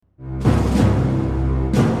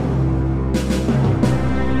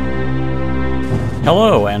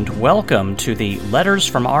Hello, and welcome to the Letters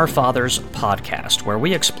from Our Fathers podcast, where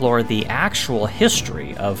we explore the actual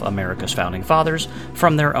history of America's founding fathers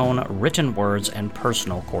from their own written words and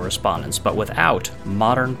personal correspondence, but without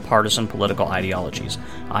modern partisan political ideologies.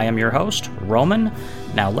 I am your host, Roman.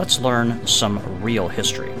 Now let's learn some real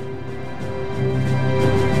history.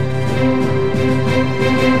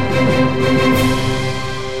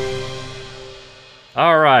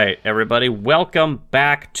 All right, everybody, welcome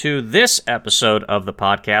back to this episode of the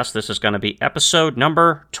podcast. This is going to be episode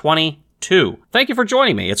number 22. Thank you for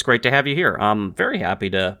joining me. It's great to have you here. I'm very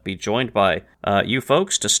happy to be joined by you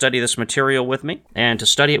folks to study this material with me and to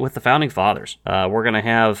study it with the Founding Fathers. We're going to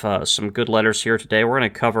have some good letters here today. We're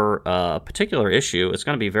going to cover a particular issue. It's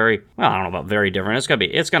going to be very, well, I don't know about very different.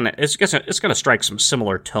 It's going to strike some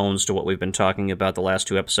similar tones to what we've been talking about the last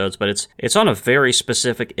two episodes, but it's on a very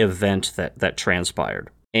specific event that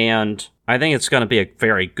transpired. And I think it's going to be a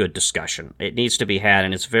very good discussion. It needs to be had,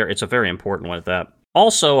 and it's a very important one at that.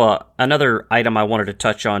 Also, another item I wanted to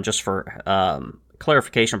touch on just for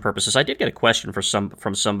clarification purposes, I did get a question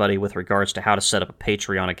from somebody with regards to how to set up a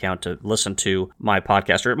Patreon account to listen to my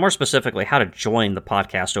podcast, or more specifically, how to join the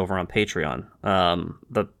podcast over on Patreon,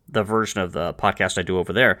 the version of the podcast I do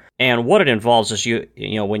over there. And what it involves is you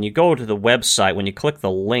know, when you go to the website, when you click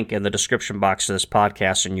the link in the description box to this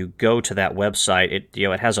podcast and you go to that website,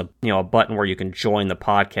 it has a button where you can join the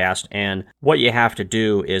podcast. And what you have to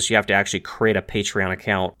do is you have to actually create a Patreon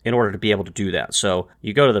account in order to be able to do that. So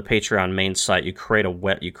you go to the Patreon main site, you create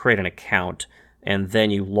an account, and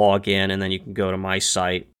then you log in, and then you can go to my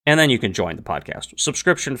site, and then you can join the podcast.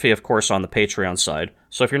 Subscription fee, of course, on the Patreon side.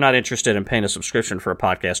 So if you're not interested in paying a subscription for a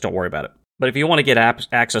podcast, don't worry about it. But if you want to get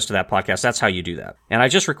access to that podcast, that's how you do that. And I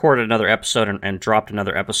just recorded another episode and dropped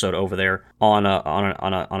another episode over there on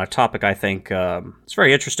a topic I think it's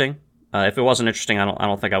very interesting. If it wasn't interesting, I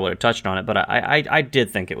don't think I would have touched on it, but I did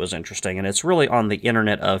think it was interesting, and it's really on the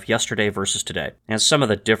internet of yesterday versus today, and some of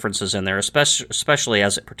the differences in there, especially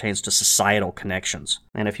as it pertains to societal connections.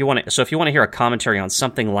 And if you want to hear a commentary on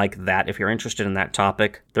something like that, if you're interested in that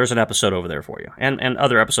topic, there's an episode over there for you, and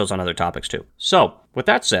other episodes on other topics too. So, with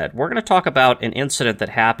that said, we're going to talk about an incident that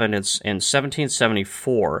happened in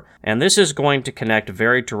 1774, and this is going to connect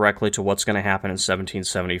very directly to what's going to happen in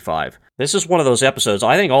 1775. This is one of those episodes.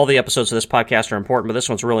 I think all the episodes of this podcast are important, but this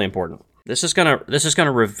one's really important. This is going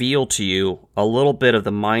to reveal to you a little bit of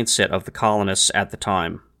the mindset of the colonists at the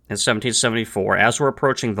time in 1774, as we're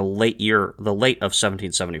approaching the late of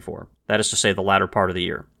 1774. That is to say, the latter part of the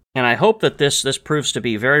year. And I hope that this proves to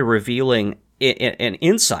be very revealing an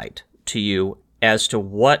insight to you as to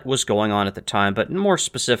what was going on at the time, but more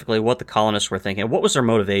specifically, what the colonists were thinking. What was their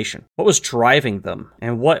motivation? What was driving them?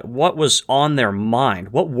 And what was on their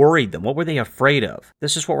mind? What worried them? What were they afraid of?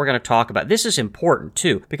 This is what we're going to talk about. This is important,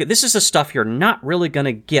 too, because this is the stuff you're not really going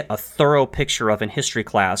to get a thorough picture of in history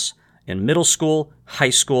class in middle school, high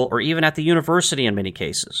school, or even at the university in many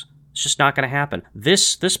cases. It's just not going to happen.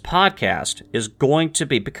 This podcast is going to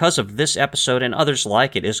be, because of this episode and others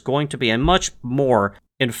like it, is going to be a much more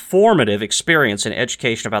informative experience and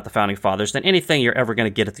education about the Founding Fathers than anything you're ever going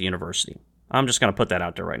to get at the university. I'm just going to put that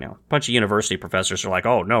out there right now. A bunch of university professors are like,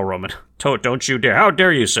 "Oh no, Roman, don't you dare! How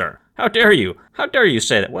dare you, sir? How dare you? How dare you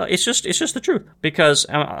say that?" Well, it's just the truth. Because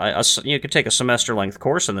you could take a semester-length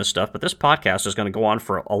course in this stuff, but this podcast is going to go on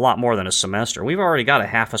for a lot more than a semester. We've already got a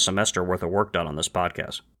half a semester worth of work done on this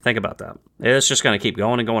podcast. Think about that. It's just going to keep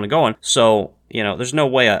going and going and going. So, there's no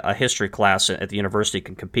way a history class at the university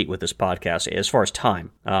can compete with this podcast as far as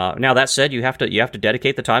time. Now, that said, you have to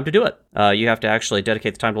dedicate the time to do it. You have to actually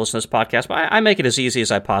dedicate the time to listen to this podcast. But I make it as easy as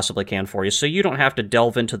I possibly can for you, so you don't have to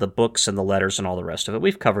delve into the books and the letters and all the rest of it.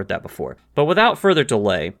 We've covered that before. But without further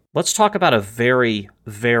delay, let's talk about a very,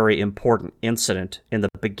 very important incident in the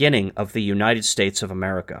beginning of the United States of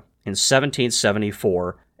America in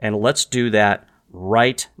 1774, and let's do that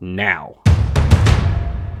right now.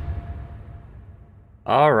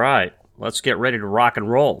 All right, let's get ready to rock and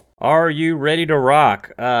roll. Are you ready to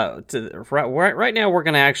rock? Right now, we're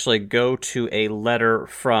going to actually go to a letter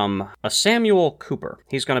from a Samuel Cooper.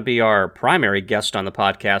 He's going to be our primary guest on the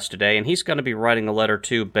podcast today, and he's going to be writing a letter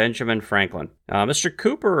to Benjamin Franklin. Mr.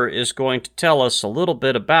 Cooper is going to tell us a little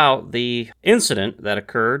bit about the incident that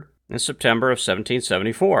occurred in September of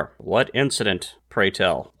 1774. What incident, pray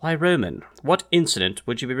tell? Why, Roman, what incident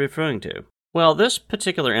would you be referring to? Well, this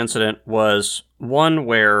particular incident was one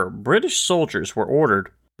where British soldiers were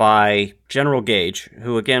ordered by General Gage,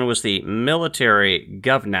 who again was the military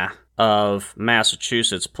governor of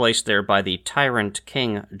Massachusetts, placed there by the tyrant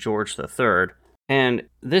King George III. And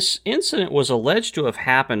this incident was alleged to have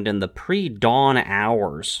happened in the pre-dawn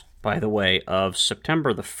hours, by the way, of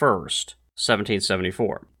September the 1st,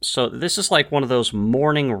 1774. So this is like one of those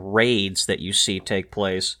morning raids that you see take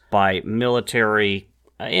place by military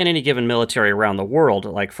in any given military around the world.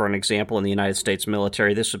 Like, for an example, in the United States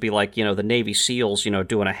military, this would be like, the Navy SEALs,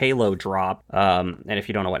 doing a halo drop. And if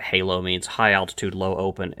you don't know what halo means, high altitude, low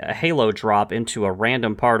open, a halo drop into a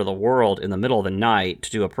random part of the world in the middle of the night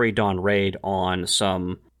to do a pre-dawn raid on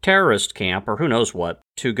some terrorist camp, or who knows what,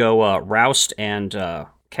 to go roust and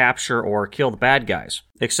capture or kill the bad guys.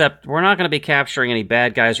 Except we're not going to be capturing any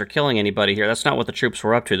bad guys or killing anybody here. That's not what the troops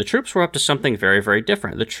were up to. The troops were up to something very, very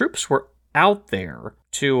different. The troops were out there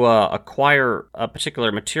to acquire a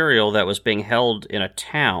particular material that was being held in a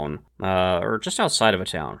town, or just outside of a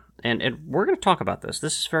town. And we're going to talk about this.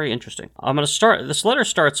 This is very interesting. This letter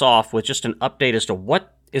starts off with just an update as to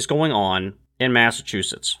what is going on in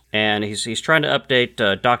Massachusetts. And he's trying to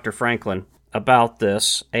update Dr. Franklin about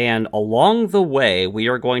this, and along the way, we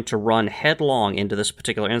are going to run headlong into this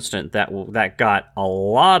particular incident that got a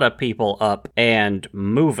lot of people up and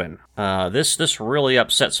moving. This really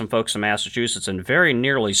upset some folks in Massachusetts and very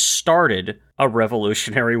nearly started a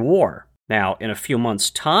Revolutionary War. Now, in a few months'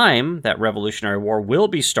 time, that Revolutionary War will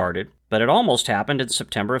be started, but it almost happened in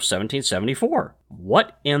September of 1774.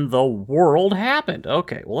 What in the world happened?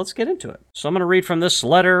 Okay, well, let's get into it. So I'm going to read from this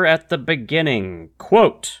letter at the beginning.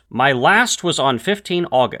 Quote, "My last was on 15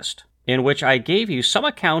 August, in which I gave you some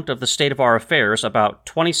account of the state of our affairs. About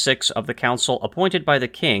 26 of the council appointed by the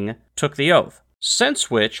king took the oath, since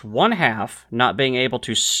which one half, not being able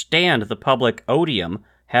to stand the public odium,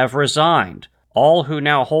 have resigned. All who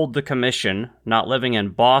now hold the commission, not living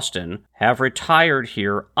in Boston, have retired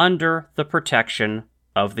here under the protection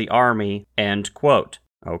of the army," end quote.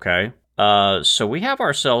 Okay. So we have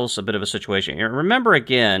ourselves a bit of a situation here. Remember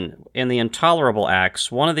again, in the Intolerable Acts,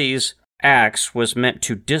 one of these acts was meant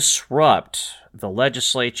to disrupt the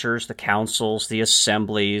legislatures, the councils, the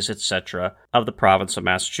assemblies, etc. of the province of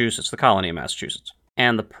Massachusetts, the colony of Massachusetts.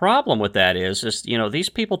 And the problem with that is these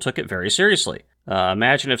people took it very seriously.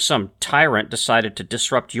 Imagine if some tyrant decided to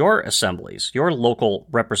disrupt your assemblies, your local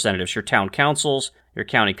representatives, your town councils, your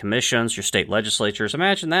county commissions, your state legislatures.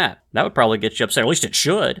 Imagine that. That would probably get you upset. At least it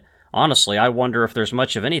should. Honestly, I wonder if there's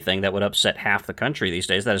much of anything that would upset half the country these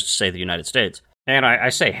days. That is to say, the United States. And I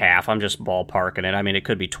say half, I'm just ballparking it. I mean, it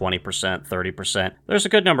could be 20%, 30%. There's a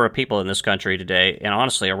good number of people in this country today, and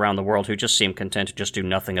honestly around the world, who just seem content to just do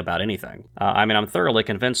nothing about anything. I'm thoroughly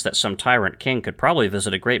convinced that some tyrant king could probably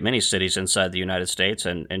visit a great many cities inside the United States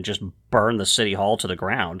and just burn the city hall to the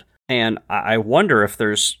ground. And I wonder if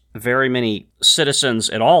there's very many citizens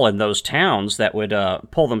at all in those towns that would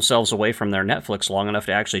pull themselves away from their Netflix long enough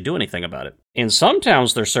to actually do anything about it. In some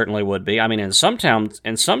towns, there certainly would be. I mean, in some towns,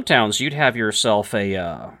 you'd have yourselves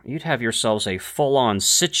a full-on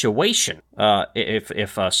situation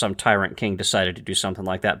if some tyrant king decided to do something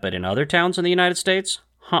like that. But in other towns in the United States,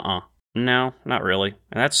 no, not really.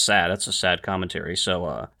 And that's sad. That's a sad commentary.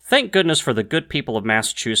 So, thank goodness for the good people of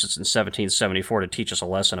Massachusetts in 1774 to teach us a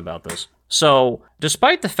lesson about this. So,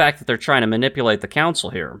 despite the fact that they're trying to manipulate the council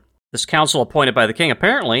here, this council appointed by the king,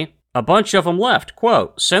 apparently, a bunch of them left.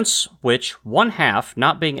 Quote, "Since which one half,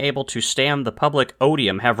 not being able to stand the public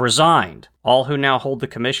odium, have resigned. All who now hold the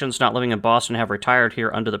commissions, not living in Boston, have retired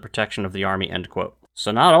here under the protection of the army," end quote.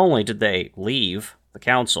 So not only did they leave the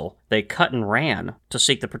council, they cut and ran to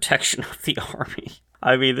seek the protection of the army.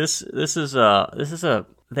 I mean, they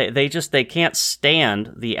can't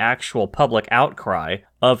stand the actual public outcry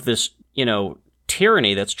of this,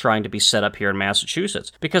 tyranny that's trying to be set up here in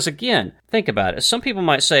Massachusetts. Because again, think about it. Some people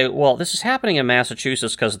might say, well, this is happening in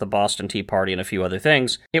Massachusetts because of the Boston Tea Party and a few other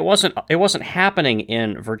things. It wasn't happening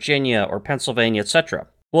in Virginia or Pennsylvania, etc.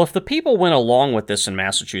 Well, if the people went along with this in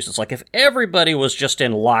Massachusetts, like if everybody was just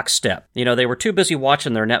in lockstep, they were too busy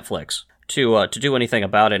watching their Netflix to do anything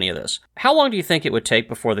about any of this. How long do you think it would take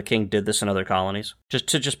before the king did this in other colonies?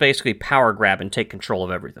 Just basically power grab and take control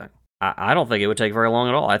of everything. I don't think it would take very long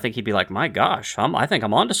at all. I think he'd be like, my gosh, I think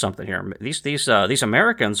I'm onto something here. These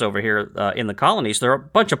Americans over here in the colonies, they're a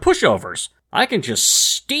bunch of pushovers. I can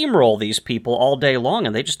just steamroll these people all day long,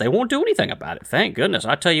 and they won't do anything about it. Thank goodness.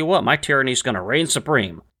 I tell you what, my tyranny's going to reign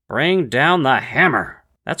supreme. Bring down the hammer.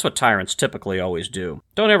 That's what tyrants typically always do.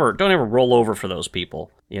 Don't ever roll over for those people.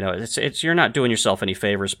 You're not doing yourself any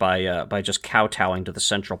favors by just kowtowing to the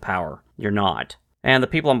central power. You're not. And the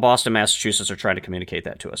people in Boston, Massachusetts are trying to communicate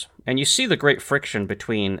that to us. And you see the great friction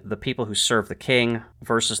between the people who serve the king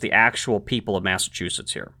versus the actual people of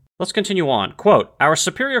Massachusetts here. Let's continue on. Quote, "Our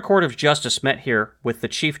Superior Court of Justice met here with the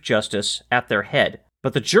Chief Justice at their head,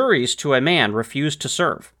 but the juries to a man refused to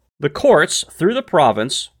serve. The courts, through the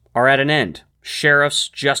province, are at an end. Sheriffs,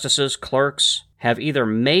 justices, clerks have either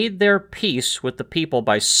made their peace with the people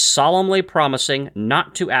by solemnly promising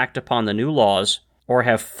not to act upon the new laws, or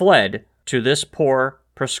have fled to this poor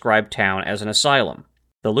prescribed town as an asylum.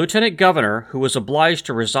 The lieutenant governor, who was obliged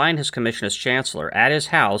to resign his commission as chancellor at his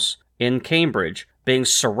house in Cambridge, being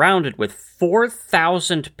surrounded with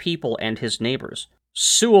 4,000 people and his neighbors.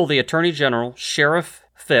 Sewell, the attorney general, Sheriff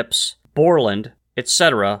Phipps, Borland,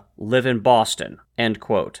 etc., live in Boston. End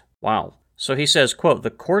quote. Wow. So he says, quote, the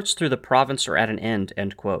courts through the province are at an end,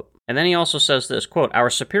 end quote. And then he also says this, quote, our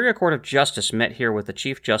Superior Court of Justice met here with the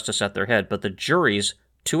Chief Justice at their head, but the juries,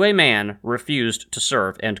 to a man, refused to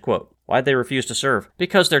serve, end quote. Why'd they refuse to serve?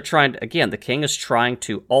 Because they're trying to, again, the king is trying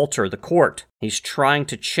to alter the court. He's trying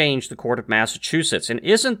to change the court of Massachusetts. And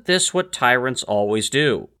isn't this what tyrants always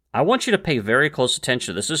do? I want you to pay very close attention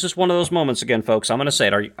to this. This is one of those moments, again, folks. I'm going to say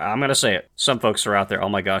it. I'm going to say it. Some folks are out there. Oh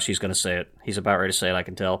my gosh, he's going to say it. He's about ready to say it, I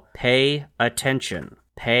can tell. Pay attention.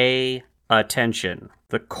 Pay attention.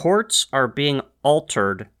 The courts are being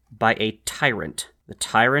altered by a tyrant. The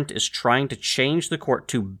tyrant is trying to change the court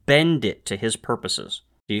to bend it to his purposes.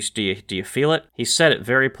 Do you feel it? He said it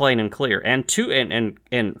very plain and clear. And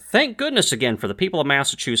thank goodness again for the people of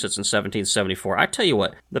Massachusetts in 1774. I tell you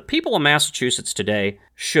what, the people of Massachusetts today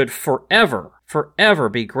should forever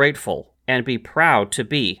be grateful and be proud to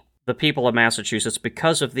be the people of Massachusetts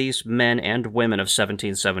because of these men and women of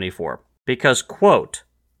 1774. Because, quote,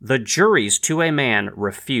 the juries to a man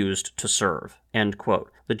refused to serve, end quote.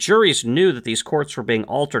 The juries knew that these courts were being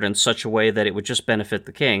altered in such a way that it would just benefit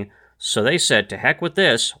the king. So they said, to heck with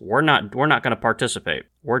this, we're not going to participate.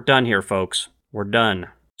 We're done here, folks. We're done.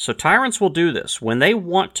 So tyrants will do this. When they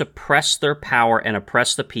want to press their power and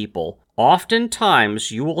oppress the people, oftentimes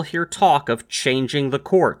you will hear talk of changing the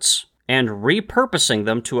courts and repurposing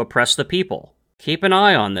them to oppress the people. Keep an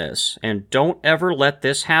eye on this, and don't ever let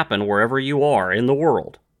this happen wherever you are in the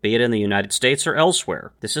world, be it in the United States or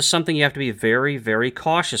elsewhere. This is something you have to be very, very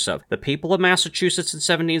cautious of. The people of Massachusetts in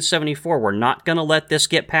 1774 were not going to let this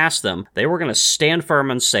get past them. They were going to stand firm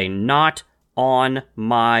and say, not on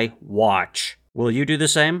my watch. Will you do the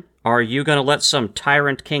same? Are you going to let some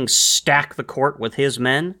tyrant king stack the court with his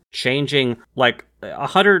men? Changing,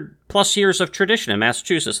 100+ years of tradition in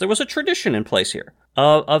Massachusetts. There was a tradition in place here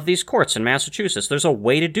of these courts in Massachusetts. There's a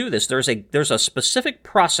way to do this. There's a specific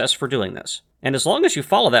process for doing this. And as long as you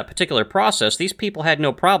follow that particular process, these people had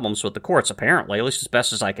no problems with the courts, apparently, at least as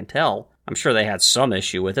best as I can tell. I'm sure they had some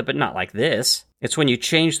issue with it, but not like this. It's when you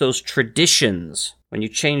change those traditions, when you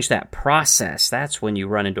change that process, that's when you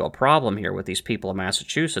run into a problem here with these people of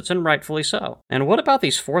Massachusetts, and rightfully so. And what about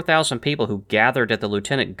these 4,000 people who gathered at the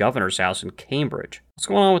lieutenant governor's house in Cambridge? What's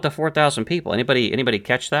going on with the 4,000 people? Anybody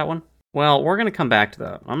catch that one? Well, we're going to come back to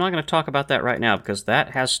that. I'm not going to talk about that right now because that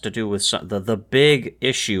has to do with the big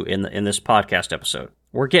issue in this podcast episode.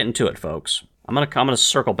 We're getting to it, folks. I'm going to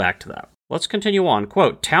circle back to that. Let's continue on.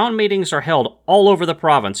 Quote, town meetings are held all over the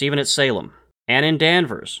province, even at Salem, and in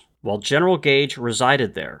Danvers, while General Gage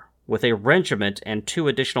resided there, with a regiment and 2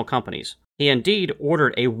 additional companies. He indeed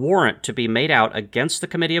ordered a warrant to be made out against the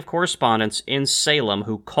Committee of Correspondence in Salem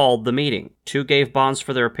who called the meeting. 2 gave bonds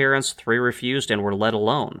for their appearance, 3 refused and were let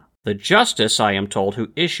alone. The justice, I am told,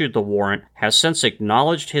 who issued the warrant has since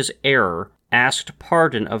acknowledged his error, asked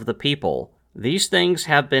pardon of the people. These things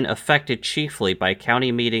have been effected chiefly by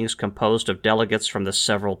county meetings composed of delegates from the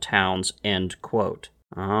several towns, end quote.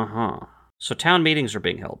 So town meetings are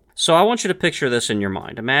being held. So I want you to picture this in your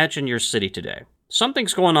mind. Imagine your city today.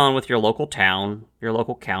 Something's going on with your local town, your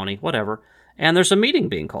local county, whatever, and there's a meeting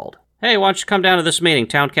being called. Hey, why don't you come down to this meeting,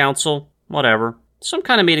 town council, whatever. Some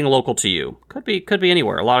kind of meeting local to you. Could be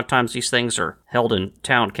anywhere. A lot of times these things are held in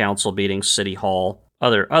town council meetings, city hall,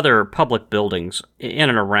 other public buildings in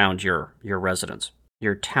and around your residence.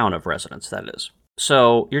 Your town of residence, that is.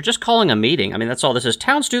 So you're just calling a meeting. I mean, that's all this is.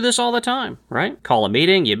 Towns do this all the time, right? Call a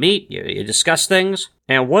meeting, you meet, you discuss things.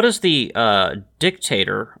 And what does the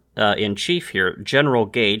dictator in chief here, General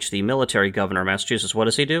Gage, the military governor of Massachusetts, what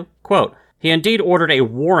does he do? Quote, he indeed ordered a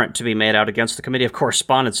warrant to be made out against the Committee of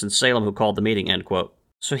Correspondence in Salem who called the meeting, end quote.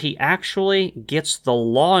 So he actually gets the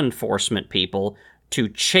law enforcement people to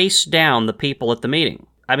chase down the people at the meeting.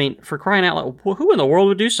 I mean, for crying out loud, who in the world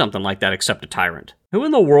would do something like that except a tyrant? Who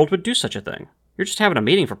in the world would do such a thing? You're just having a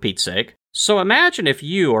meeting for Pete's sake. So imagine if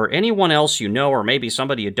you or anyone else you know, or maybe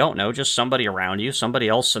somebody you don't know, just somebody around you, somebody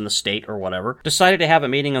else in the state or whatever, decided to have a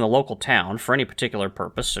meeting in the local town for any particular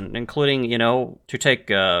purpose, and including, to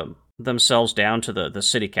take themselves down to the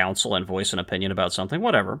city council and voice an opinion about something,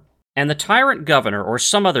 whatever. And the tyrant governor or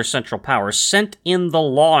some other central power sent in the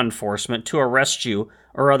law enforcement to arrest you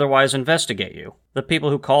or otherwise investigate you. The people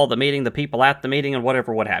who called the meeting, the people at the meeting, and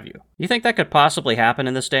whatever, what have you. You think that could possibly happen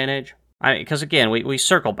in this day and age? Because again, I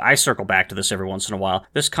circle back to this every once in a while.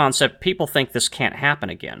 This concept, people think this can't happen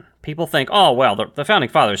again. People think, oh, well, the Founding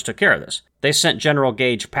Fathers took care of this. They sent General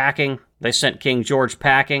Gage packing. They sent King George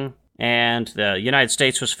packing. And the United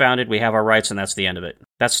States was founded. We have our rights, and that's the end of it.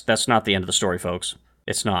 That's not the end of the story, folks.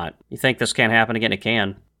 It's not. You think this can't happen again? It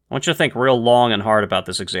can. I want you to think real long and hard about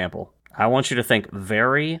this example. I want you to think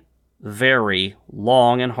very, very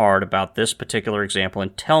long and hard about this particular example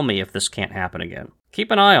and tell me if this can't happen again. Keep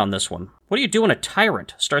an eye on this one. What do you do when a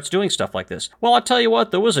tyrant starts doing stuff like this? Well, I'll tell you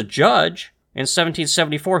what, there was a judge in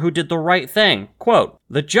 1774 who did the right thing. Quote,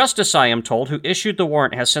 "The justice, I am told, who issued the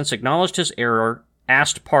warrant has since acknowledged his error,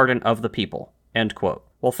 asked pardon of the people." End quote.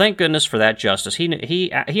 Well, thank goodness for that justice.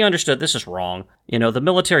 He understood this is wrong. You know, the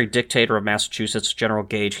military dictator of Massachusetts, General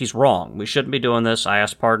Gage, he's wrong. We shouldn't be doing this. I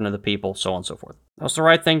ask pardon of the people, so on and so forth. That was the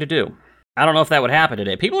right thing to do. I don't know if that would happen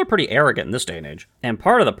today. People are pretty arrogant in this day and age. And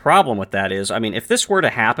part of the problem with that is, I mean, if this were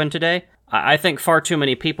to happen today, I think far too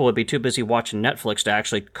many people would be too busy watching Netflix to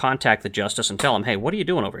actually contact the justice and tell him, hey, what are you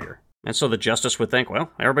doing over here? And so the justice would think,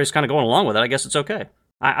 well, everybody's kind of going along with it. I guess it's okay.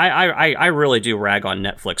 I really do rag on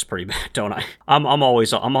Netflix pretty bad, don't I? I'm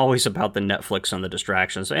always about the Netflix and the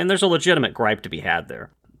distractions, and there's a legitimate gripe to be had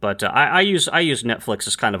there. But I use Netflix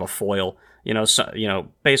as kind of a foil,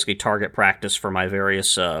 basically target practice for my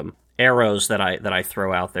various arrows that I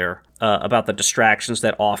throw out there about the distractions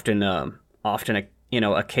that often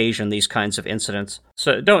occasion these kinds of incidents.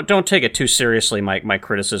 So don't take it too seriously, my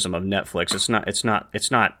criticism of Netflix.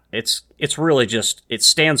 It's really just, it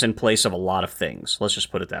stands in place of a lot of things. Let's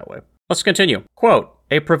just put it that way. Let's continue. Quote,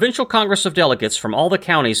 "A provincial congress of delegates from all the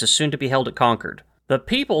counties is soon to be held at Concord. The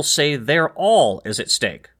people say their all is at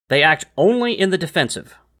stake. They act only in the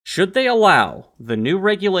defensive. Should they allow the new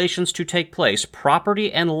regulations to take place,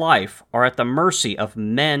 property and life are at the mercy of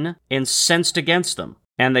men incensed against them,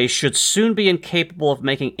 and they should soon be incapable of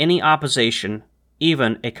making any opposition,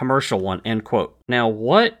 even a commercial one." End quote. Now,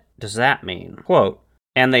 what does that mean? Quote,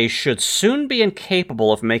 "And they should soon be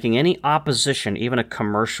incapable of making any opposition, even a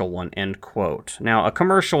commercial one." End quote. Now, a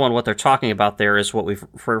commercial one, what they're talking about there is what we've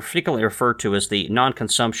frequently referred to as the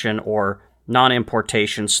non-consumption or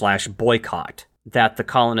non-importation / boycott that the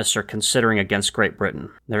colonists are considering against Great Britain.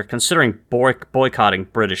 They're considering boycotting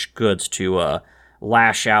British goods to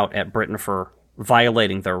lash out at Britain for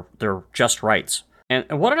violating their just rights. And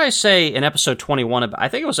what did I say in episode 21? I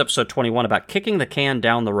think it was episode 21 about kicking the can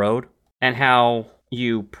down the road and how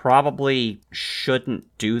you probably shouldn't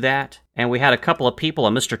do that. And we had a couple of people, a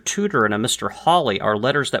Mr. Tudor and a Mr. Hawley, our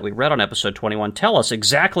letters that we read on episode 21, tell us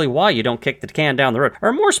exactly why you don't kick the can down the road.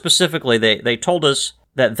 Or more specifically, they told us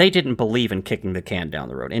that they didn't believe in kicking the can down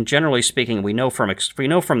the road. And generally speaking, we know from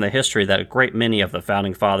the history that a great many of the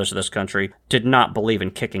founding fathers of this country did not believe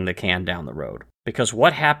in kicking the can down the road. Because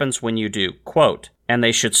what happens when you do? Quote, "And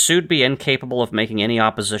they should soon be incapable of making any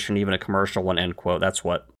opposition, even a commercial one." End quote. That's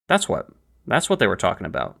what they were talking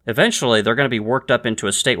about. Eventually, they're going to be worked up into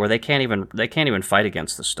a state where they can't even fight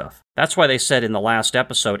against this stuff. That's why they said in the last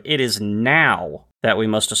episode, it is now that we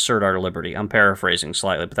must assert our liberty. I'm paraphrasing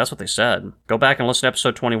slightly, but that's what they said. Go back and listen to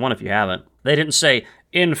episode 21 if you haven't. They didn't say,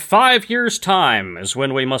 in 5 years' time is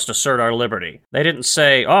when we must assert our liberty. They didn't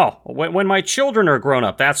say, oh, when my children are grown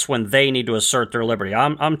up, that's when they need to assert their liberty.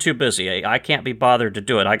 I'm too busy. I can't be bothered to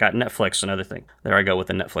do it. I got Netflix and other things. There I go with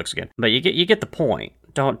the Netflix again. But you get the point.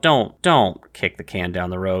 Don't kick the can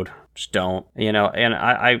down the road. Just don't. And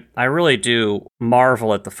I really do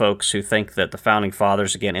marvel at the folks who think that the Founding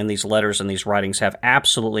Fathers, again, in these letters and these writings, have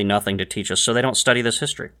absolutely nothing to teach us, so they don't study this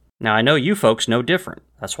history. Now, I know you folks know different.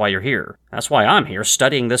 That's why you're here. That's why I'm here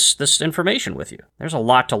studying this information with you. There's a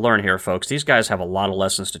lot to learn here, folks. These guys have a lot of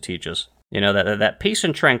lessons to teach us. That peace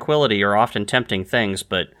and tranquility are often tempting things,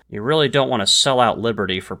 but you really don't want to sell out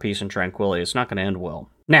liberty for peace and tranquility. It's not going to end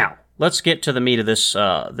well. Now, let's get to the meat of this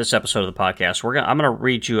episode of the podcast. I'm going to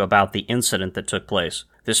read you about the incident that took place.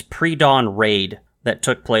 This pre-dawn raid that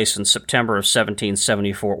took place in September of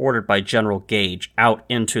 1774, ordered by General Gage out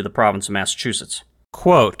into the province of Massachusetts.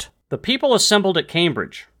 Quote, "The people assembled at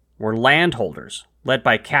Cambridge were landholders, led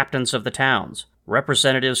by captains of the towns,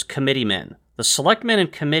 representatives, committeemen. The selectmen and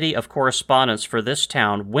committee of correspondence for this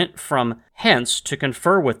town went from hence to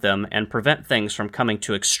confer with them and prevent things from coming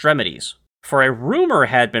to extremities. For a rumor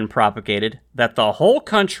had been propagated that the whole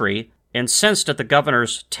country, incensed at the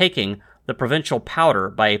governor's taking the provincial powder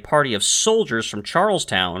by a party of soldiers from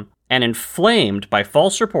Charlestown, and inflamed by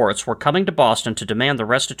false reports, were coming to Boston to demand the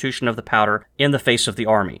restitution of the powder in the face of the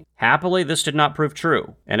army. Happily, this did not prove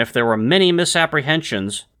true, and if there were many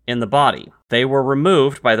misapprehensions in the body. They were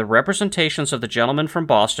removed by the representations of the gentlemen from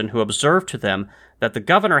Boston who observed to them that the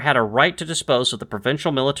governor had a right to dispose of the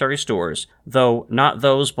provincial military stores, though not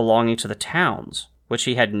those belonging to the towns, which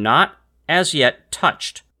he had not as yet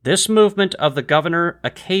touched. This movement of the governor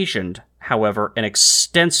occasioned, however, an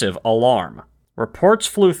extensive alarm. Reports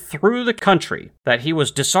flew through the country that he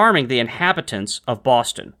was disarming the inhabitants of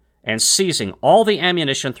Boston and seizing all the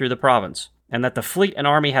ammunition through the province, and that the fleet and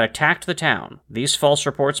army had attacked the town. These false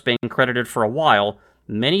reports being credited for a while,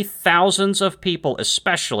 many thousands of people,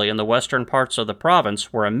 especially in the western parts of the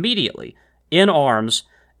province, were immediately in arms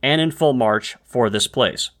and in full march for this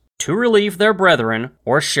place, to relieve their brethren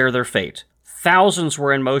or share their fate. Thousands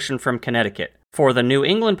were in motion from Connecticut, for the New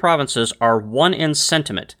England provinces are one in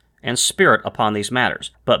sentiment and spirit upon these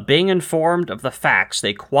matters, but being informed of the facts,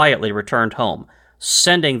 they quietly returned home,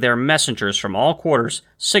 sending their messengers from all quarters,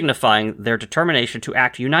 signifying their determination to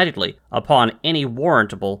act unitedly upon any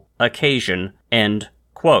warrantable occasion. End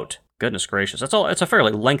quote. Goodness gracious, that's all. It's a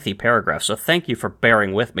fairly lengthy paragraph, so thank you for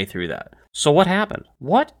bearing with me through that. So what happened?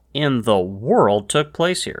 What in the world took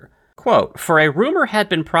place here? Quote, for a rumor had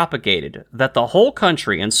been propagated that the whole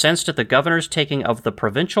country, incensed at the governor's taking of the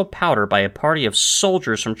provincial powder by a party of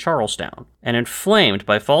soldiers from Charlestown, and inflamed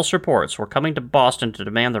by false reports, were coming to Boston to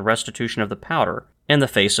demand the restitution of the powder in the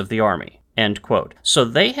face of the army. End quote. So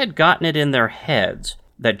they had gotten it in their heads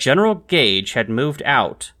that General Gage had moved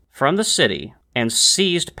out from the city and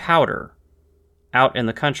seized powder out in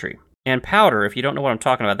the country. And powder, if you don't know what I'm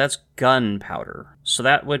talking about, that's gunpowder. So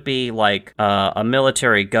that would be like a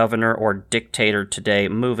military governor or dictator today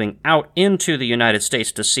moving out into the United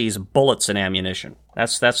States to seize bullets and ammunition.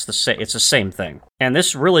 It's the same thing. And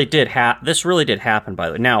this really did happen, by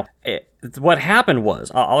the way. Now, what happened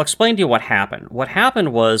was, I'll explain to you what happened. What happened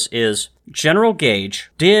is General Gage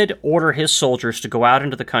did order his soldiers to go out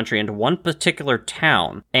into the country, into one particular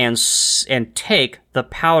town, and take the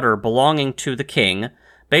powder belonging to the king.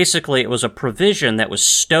 Basically, it was a provision that was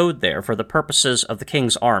stowed there for the purposes of the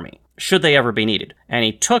king's army, should they ever be needed. And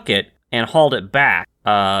he took it and hauled it back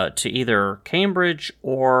to either Cambridge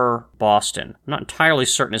or Boston. I'm not entirely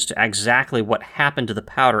certain as to exactly what happened to the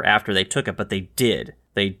powder after they took it, but they did.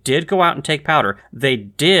 They did go out and take powder. They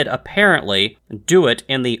did apparently do it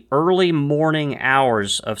in the early morning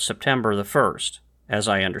hours of September the 1st, as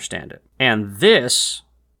I understand it. And this...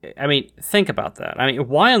 I mean, think about that. I mean,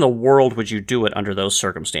 why in the world would you do it under those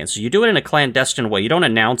circumstances? You do it in a clandestine way. You don't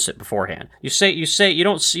announce it beforehand. You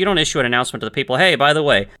don't issue an announcement to the people. Hey, by the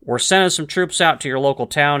way, we're sending some troops out to your local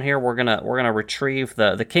town here. We're gonna retrieve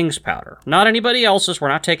the king's powder. Not anybody else's. We're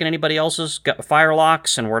not taking anybody else's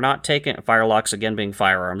firelocks, and we're not taking firelocks again being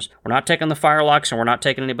firearms. We're not taking the firelocks, and we're not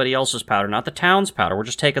taking anybody else's powder. Not the town's powder. We're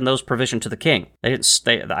just taking those provisioned to the king. It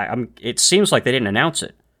seems like they didn't announce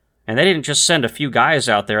it. And they didn't just send a few guys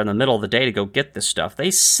out there in the middle of the day to go get this stuff.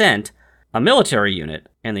 They sent a military unit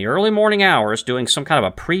in the early morning hours doing some kind of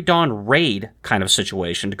a pre-dawn raid kind of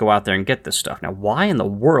situation to go out there and get this stuff. Now, why in the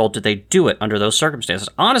world did they do it under those circumstances?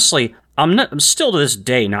 Honestly, I'm still to this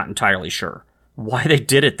day not entirely sure why they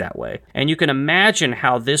did it that way. And you can imagine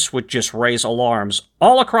how this would just raise alarms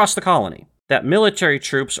all across the colony, that military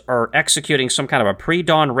troops are executing some kind of a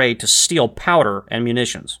pre-dawn raid to steal powder and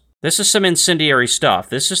munitions. This is some incendiary stuff.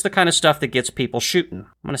 This is the kind of stuff that gets people shooting.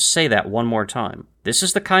 I'm going to say that one more time. This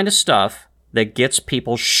is the kind of stuff that gets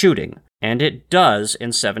people shooting. And it does in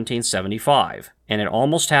 1775. And it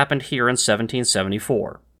almost happened here in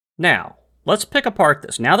 1774. Now, let's pick apart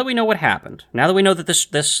this. Now that we know what happened, now that we know that this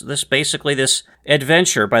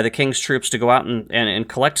adventure by the king's troops to go out and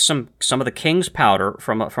collect some of the king's powder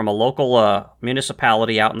from a local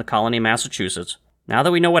municipality out in the colony of Massachusetts, now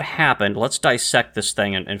that we know what happened, let's dissect this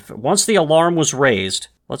thing, and once the alarm was raised,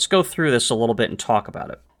 let's go through this a little bit and talk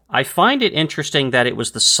about it. I find it interesting that it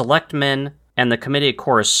was the selectmen and the committee of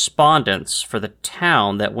correspondence for the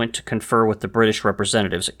town that went to confer with the British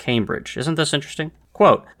representatives at Cambridge. Isn't this interesting?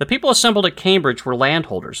 Quote, the people assembled at Cambridge were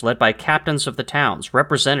landholders, led by captains of the towns,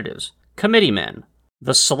 representatives, committeemen.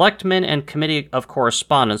 The selectmen and committee of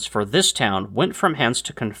correspondence for this town went from hence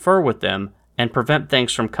to confer with them and prevent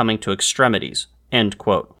things from coming to extremities. End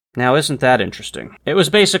quote. Now, isn't that interesting? It was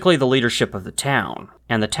basically the leadership of the town,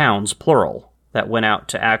 and the towns, plural, that went out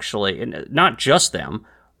to actually, not just them,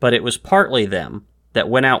 but it was partly them that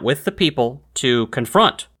went out with the people to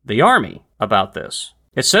confront the army about this.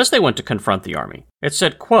 It says they went to confront the army. It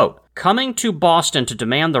said, quote, coming to Boston to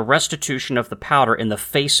demand the restitution of the powder in the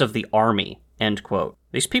face of the army, end quote.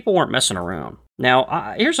 These people weren't messing around.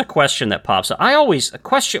 Now, here's a question that pops up.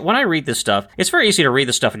 When I read this stuff, it's very easy to read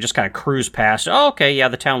this stuff and just kind of cruise past. Oh, okay, yeah,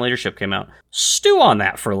 the town leadership came out. Stew on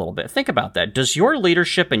that for a little bit. Think about that. Does your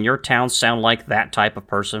leadership in your town sound like that type of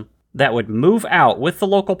person that would move out with the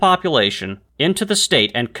local population into the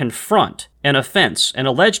state and confront an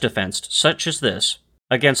alleged offense such as this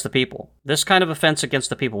against the people? This kind of offense against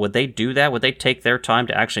the people, would they do that? Would they take their time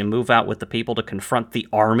to actually move out with the people to confront the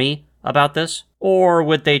army about this? Or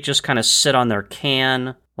would they just kind of sit on their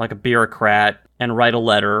can like a bureaucrat and write a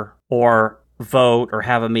letter or vote or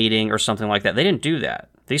have a meeting or something like that? They didn't do that.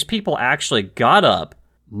 These people actually got up,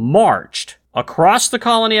 marched across the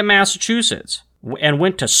colony of Massachusetts, and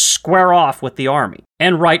went to square off with the army.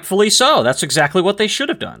 And rightfully so. That's exactly what they should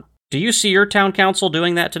have done. Do you see your town council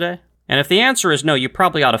doing that today? And if the answer is no, you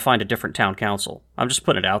probably ought to find a different town council. I'm just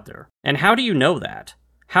putting it out there. And how do you know that?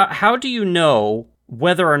 How do you know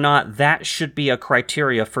whether or not that should be a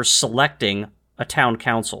criteria for selecting a town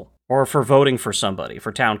council or for voting for somebody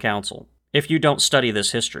for town council if you don't study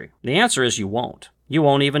this history? The answer is you won't. You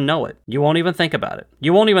won't even know it. You won't even think about it.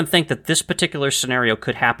 You won't even think that this particular scenario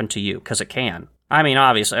could happen to you, because it can. I mean,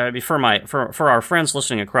 obviously, for our friends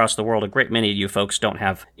listening across the world, a great many of you folks don't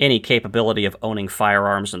have any capability of owning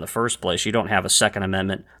firearms in the first place. You don't have a Second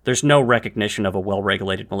Amendment. There's no recognition of a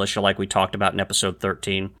well-regulated militia like we talked about in episode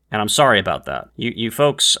 13, and I'm sorry about that. You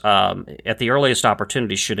folks, at the earliest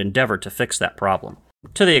opportunity, should endeavor to fix that problem.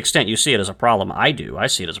 To the extent you see it as a problem, I do. I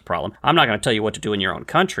see it as a problem. I'm not going to tell you what to do in your own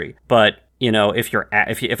country, but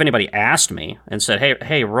if anybody asked me and said,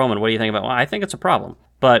 hey, Roman, what do you think about? Well, I think it's a problem.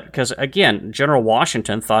 But because again, General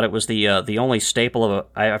Washington thought it was the only staple of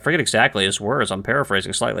I forget exactly his words. I'm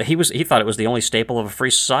paraphrasing slightly. He thought it was the only staple of a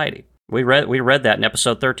free society. We read that in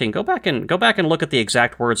episode 13. Go back and look at the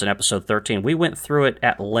exact words in episode 13. We went through it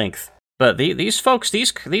at length. But these folks,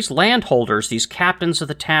 these landholders, these captains of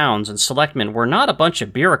the towns and selectmen were not a bunch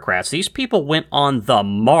of bureaucrats. These people went on the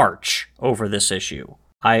march over this issue.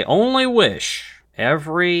 I only wish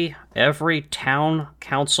every town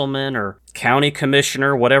councilman or county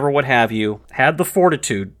commissioner, whatever what have you, had the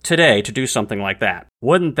fortitude today to do something like that.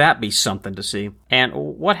 Wouldn't that be something to see? And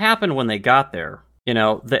what happened when they got there?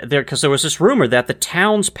 Because there was this rumor that the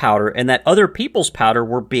town's powder and that other people's powder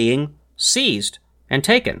were being seized and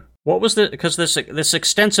taken. What was because this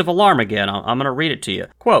extensive alarm again, I'm going to read it to you.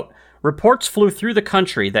 Quote, reports flew through the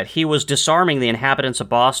country that he was disarming the inhabitants of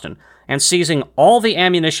Boston and seizing all the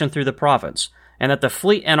ammunition through the province, and that the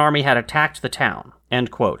fleet and army had attacked the town.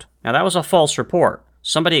 End quote. Now that was a false report.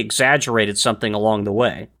 Somebody exaggerated something along the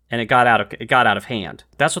way, and it got out of hand.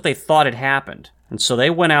 That's what they thought had happened. And so they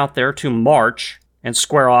went out there to march and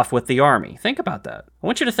square off with the army. Think about that. I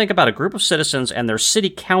want you to think about a group of citizens and their city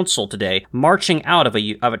council today marching out of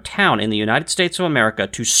a town in the United States of America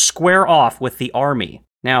to square off with the army.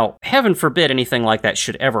 Now, heaven forbid anything like that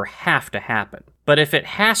should ever have to happen. But if it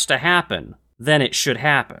has to happen, then it should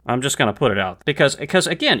happen. I'm just going to put it out. Because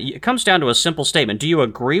again, it comes down to a simple statement. Do you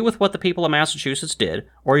agree with what the people of Massachusetts did,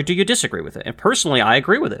 or do you disagree with it? And personally, I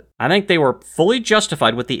agree with it. I think they were fully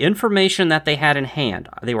justified with the information that they had in hand.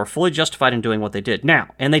 They were fully justified in doing what they did. Now,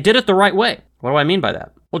 and they did it the right way. What do I mean by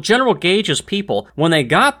that? Well, General Gage's people, when they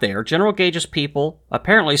got there, General Gage's people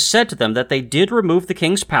apparently said to them that they did remove the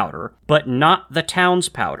king's powder, but not the town's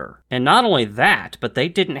powder. And not only that, but they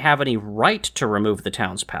didn't have any right to remove the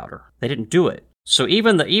town's powder. They didn't do it. So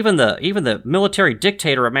even the military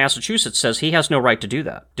dictator of Massachusetts says he has no right to do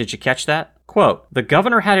that. Did you catch that? Quote, the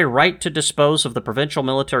governor had a right to dispose of the provincial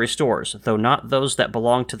military stores, though not those that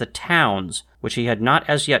belonged to the towns, which he had not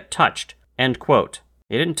as yet touched. End quote.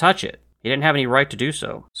 He didn't touch it. He didn't have any right to do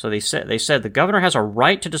so. So they said the governor has a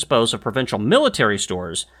right to dispose of provincial military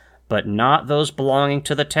stores, but not those belonging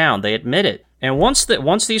to the town. They admit it. And once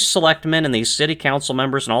these selectmen and these city council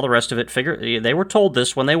members and all the rest of it they were told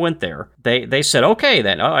this when they went there, they said, okay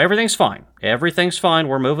then, everything's fine. Everything's fine,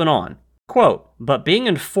 we're moving on. Quote, but being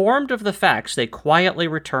informed of the facts, they quietly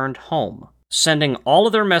returned home, sending all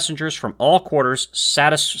of their messengers from all quarters,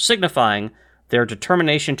 signifying their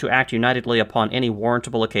determination to act unitedly upon any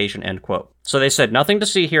warrantable occasion, end quote. So they said, nothing to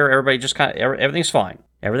see here, everybody just everything's fine.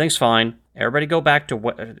 Everything's fine. Everybody go back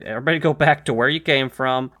to where you came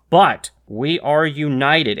from, but we are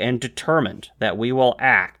united and determined that we will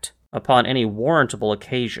act upon any warrantable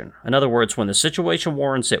occasion. In other words, when the situation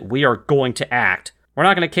warrants it, we are going to act. We're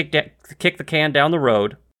not going to kick the can down the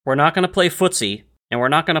road. We're not going to play footsie, and we're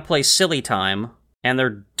not going to play silly time, and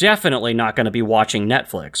they're definitely not going to be watching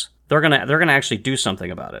Netflix. They're gonna actually do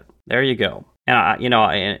something about it. There you go.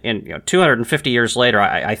 And 250 years later,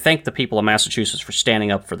 I thank the people of Massachusetts for standing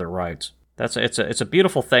up for their rights. It's a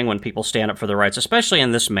beautiful thing when people stand up for their rights, especially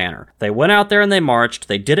in this manner. They went out there and they marched,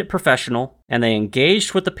 they did it professional, and they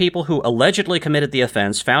engaged with the people who allegedly committed the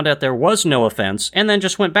offense, found out there was no offense, and then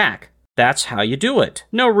just went back. That's how you do it.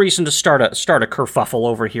 No reason to start a kerfuffle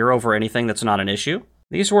over here over anything that's not an issue.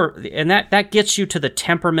 That gets you to the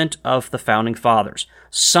temperament of the Founding Fathers.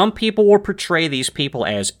 Some people will portray these people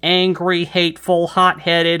as angry, hateful,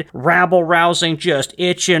 hot-headed, rabble-rousing, just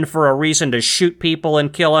itching for a reason to shoot people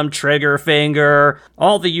and kill them, trigger finger,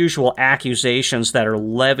 all the usual accusations that are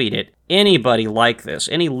levied at anybody like this,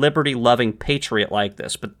 any liberty-loving patriot like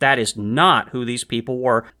this, but that is not who these people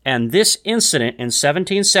were, and this incident in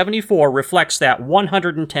 1774 reflects that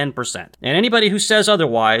 110%. And anybody who says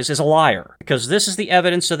otherwise is a liar, because this is the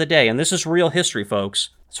evidence of the day, and this is real history, folks.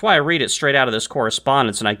 That's why I read it straight out of this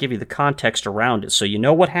correspondence, and I give you the context around it, so you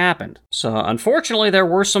know what happened. So, unfortunately, there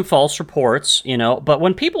were some false reports, but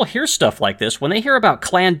when people hear stuff like this, when they hear about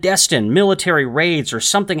clandestine military raids or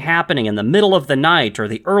something happening in the middle of the night or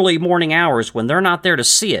the early morning hours when they're not there to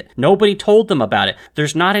see it, nobody told them about it,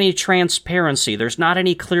 there's not any transparency, there's not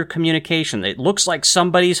any clear communication, it looks like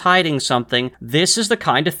somebody's hiding something, this is the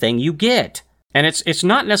kind of thing you get. And it's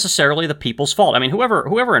not necessarily the people's fault. I mean, whoever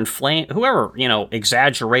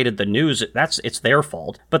exaggerated the news, it's their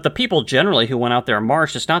fault. But the people generally who went out there and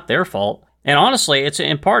marched, it's not their fault. And honestly, it's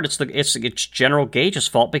General Gage's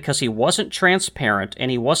fault because he wasn't transparent and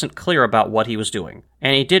he wasn't clear about what he was doing.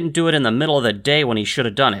 And he didn't do it in the middle of the day when he should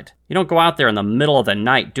have done it. You don't go out there in the middle of the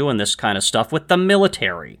night doing this kind of stuff with the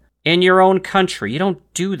military in your own country. You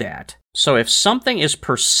don't do that. So if something is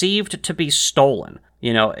perceived to be stolen,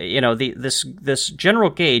 this General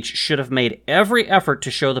Gage should have made every effort to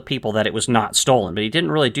show the people that it was not stolen, but he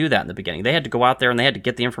didn't really do that in the beginning. They had to go out there and they had to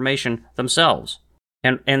get the information themselves.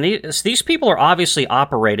 And these people are obviously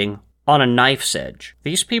operating on a knife's edge.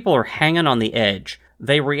 These people are hanging on the edge.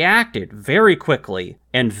 They reacted very quickly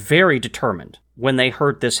and very determined when they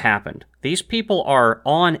heard this happened. These people are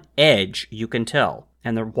on edge, you can tell.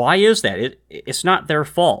 And why is that? It's not their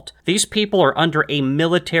fault. These people are under a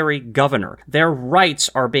military governor. Their rights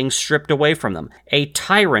are being stripped away from them. A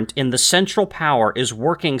tyrant in the central power is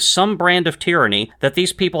working some brand of tyranny that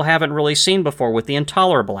these people haven't really seen before with the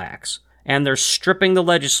Intolerable Acts. And they're stripping the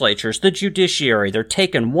legislatures, the judiciary. They're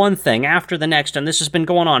taking one thing after the next, and this has been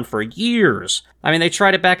going on for years. I mean, they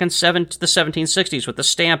tried it back in the 1760s with the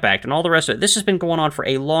Stamp Act and all the rest of it. This has been going on for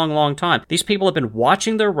a long, long time. These people have been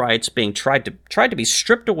watching their rights being tried to be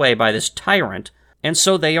stripped away by this tyrant, and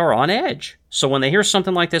so they are on edge. So when they hear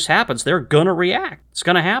something like this happens, they're gonna react. It's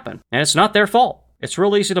gonna happen. And it's not their fault. It's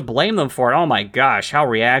real easy to blame them for it. Oh my gosh, how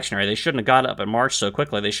reactionary. They shouldn't have got up and marched so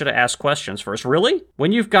quickly. They should have asked questions first. Really?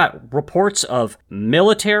 When you've got reports of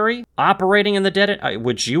military operating in the dead,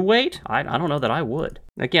 would you wait? I don't know that I would.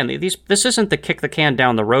 Again, this isn't the kick the can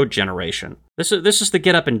down the road generation. This is the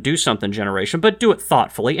get up and do something generation, but do it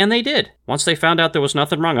thoughtfully, and they did. Once they found out there was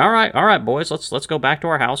nothing wrong, all right, boys, let's go back to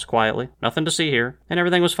our house quietly. Nothing to see here, and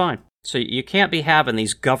everything was fine. So you can't be having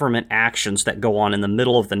these government actions that go on in the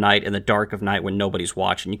middle of the night, in the dark of night when nobody's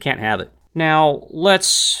watching. You can't have it. Now,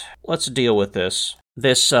 let's deal with this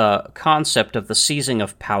concept of the seizing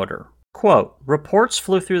of powder. Quote, reports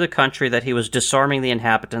flew through the country that he was disarming the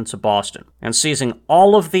inhabitants of Boston and seizing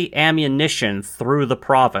all of the ammunition through the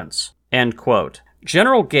province. End quote.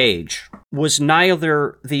 General Gage was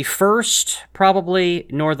neither the first, probably,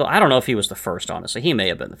 nor I don't know if he was the first, honestly. He may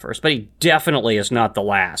have been the first, but he definitely is not the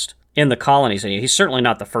last in the colonies. He's certainly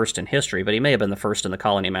not the first in history, but he may have been the first in the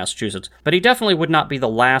colony of Massachusetts. But he definitely would not be the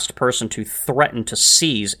last person to threaten to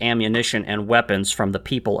seize ammunition and weapons from the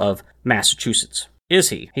people of Massachusetts. Is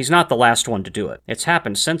he? He's not the last one to do it. It's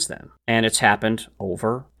happened since then. And it's happened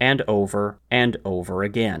over and over and over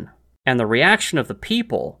again. And the reaction of the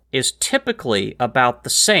people is typically about the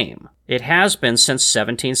same. It has been since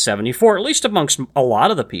 1774, at least amongst a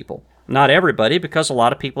lot of the people. Not everybody, because a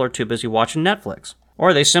lot of people are too busy watching Netflix.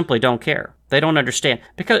 Or they simply don't care. They don't understand.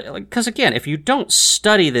 Because again, if you don't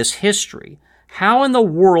study this history, how in the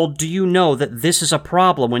world do you know that this is a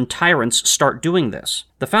problem when tyrants start doing this?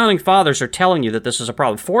 The Founding Fathers are telling you that this is a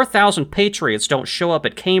problem. 4,000 patriots don't show up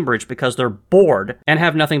at Cambridge because they're bored and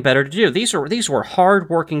have nothing better to do. These were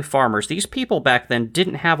hard-working farmers. These people back then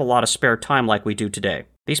didn't have a lot of spare time like we do today.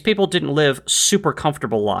 These people didn't live super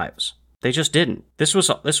comfortable lives. They just didn't. This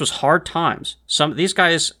was hard times. These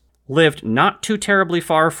guys lived not too terribly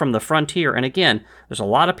far from the frontier, and again, there's a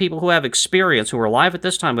lot of people who have experience, who were alive at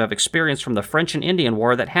this time, who have experience from the French and Indian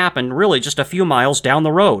War that happened really just a few miles down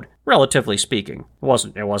the road, relatively speaking.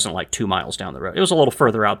 It wasn't like 2 miles down the road. It was a little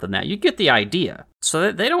further out than that. You get the idea. So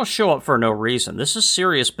they don't show up for no reason. This is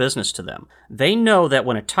serious business to them. They know that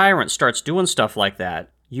when a tyrant starts doing stuff like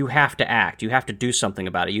that, you have to act. You have to do something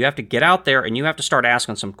about it. You have to get out there and you have to start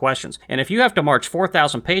asking some questions. And if you have to march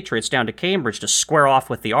 4,000 patriots down to Cambridge to square off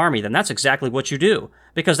with the army, then that's exactly what you do,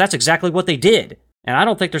 because that's exactly what they did. And I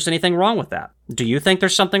don't think there's anything wrong with that. Do you think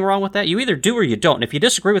there's something wrong with that? You either do or you don't. And if you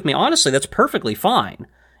disagree with me, honestly, that's perfectly fine.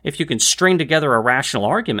 If you can string together a rational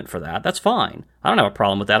argument for that, that's fine. I don't have a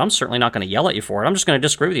problem with that. I'm certainly not going to yell at you for it. I'm just going to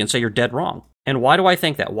disagree with you and say you're dead wrong. And why do I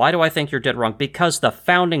think that? Why do I think you're dead wrong? Because the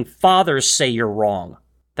founding fathers say you're wrong.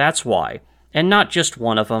 That's why. And not just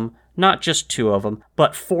one of them, not just two of them,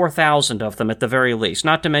 but 4,000 of them at the very least.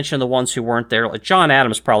 Not to mention the ones who weren't there. Like John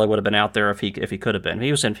Adams probably would have been out there if he could have been.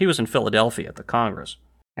 He was in Philadelphia at the Congress.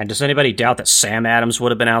 And does anybody doubt that Sam Adams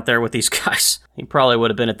would have been out there with these guys? He probably would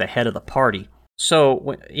have been at the head of the party.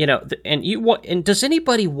 So, and does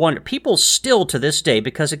anybody wonder, people still to this day,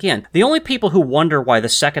 because again, the only people who wonder why the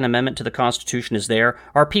Second Amendment to the Constitution is there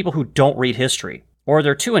are people who don't read history, or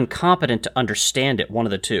they're too incompetent to understand it, one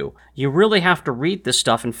of the two. You really have to read this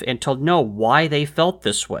stuff and to know why they felt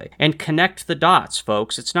this way, and connect the dots,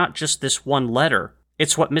 folks. It's not just this one letter.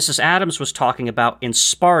 It's what Mrs. Adams was talking about in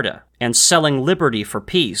Sparta, and selling liberty for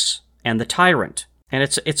peace, and the tyrant. And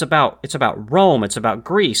it's about Rome, it's about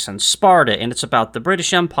Greece and Sparta, and it's about the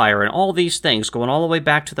British Empire and all these things going all the way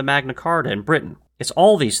back to the Magna Carta in Britain. It's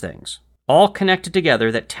all these things, all connected together,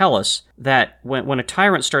 that tell us that when a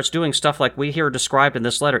tyrant starts doing stuff like we hear described in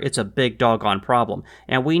this letter, it's a big doggone problem.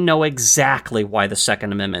 And we know exactly why the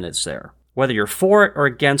Second Amendment is there. Whether you're for it or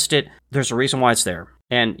against it, there's a reason why it's there.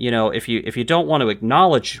 And, if you don't want to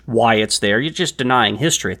acknowledge why it's there, you're just denying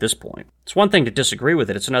history at this point. It's one thing to disagree with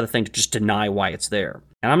it. It's another thing to just deny why it's there.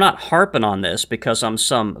 And I'm not harping on this because I'm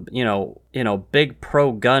some, big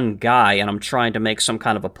pro-gun guy and I'm trying to make some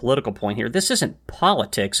kind of a political point here. This isn't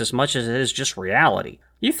politics as much as it is just reality.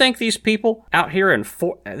 You think these people out here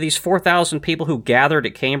these 4,000 people who gathered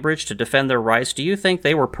at Cambridge to defend their rights, do you think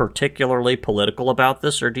they were particularly political about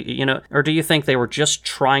this, or do you think they were just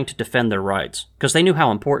trying to defend their rights because they knew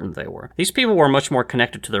how important they were? These people were much more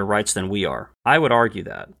connected to their rights than we are. I would argue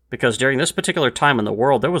that, because during this particular time in the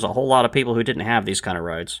world, there was a whole lot of people who didn't have these kind of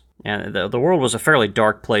rights. And the world was a fairly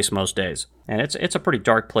dark place most days. And it's a pretty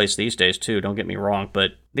dark place these days, too, don't get me wrong.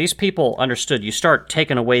 But these people understood you start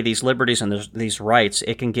taking away these liberties and these rights,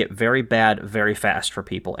 it can get very bad very fast for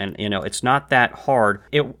people. And, it's not that hard.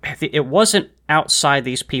 It wasn't outside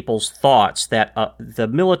these people's thoughts that the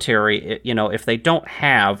military, if they don't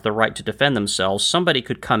have the right to defend themselves, somebody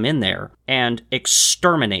could come in there and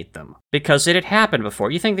exterminate them. Because it had happened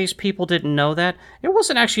before. You think these people didn't know that? It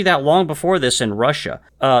wasn't actually that long before this in Russia.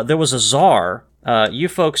 There was a czar. You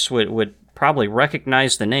folks would probably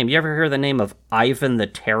recognize the name. You ever hear the name of Ivan the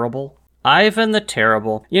Terrible? Ivan the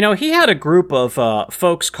Terrible. He had a group of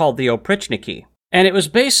folks called the Oprichniki. And it was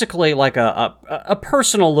basically like a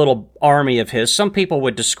personal little army of his. Some people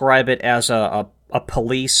would describe it as a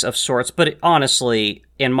police of sorts, but honestly,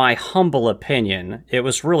 in my humble opinion, it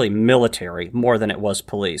was really military more than it was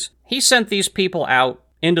police. He sent these people out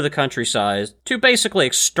into the countryside to basically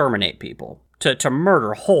exterminate people, to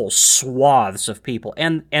murder whole swaths of people,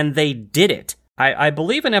 and they did it. I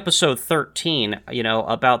believe in episode 13,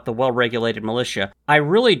 about the well-regulated militia, I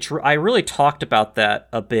really talked about that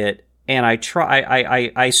a bit. And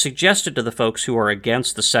I suggested to the folks who are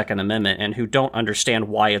against the Second Amendment and who don't understand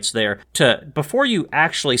why it's there, before you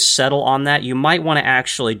actually settle on that, you might want to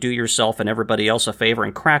actually do yourself and everybody else a favor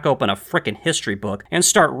and crack open a frickin' history book and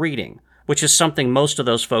start reading, which is something most of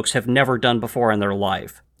those folks have never done before in their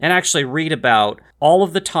life. And actually read about all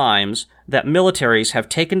of the times that militaries have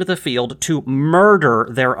taken to the field to murder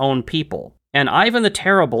their own people. And Ivan the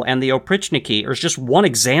Terrible and the Oprichniki are just one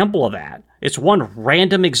example of that. It's one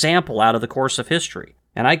random example out of the course of history.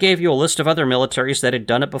 And I gave you a list of other militaries that had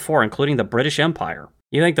done it before, including the British Empire.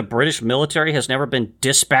 You think the British military has never been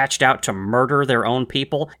dispatched out to murder their own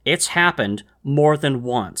people? It's happened more than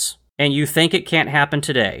once. And you think it can't happen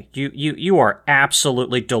today. You are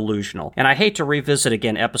absolutely delusional. And I hate to revisit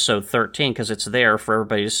again episode 13 because it's there for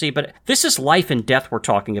everybody to see, but this is life and death we're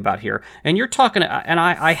talking about here. And you're talking, and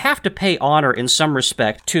I have to pay honor in some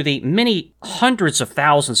respect to the many hundreds of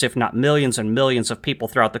thousands, if not millions and millions of people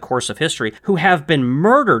throughout the course of history who have been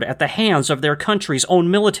murdered at the hands of their country's own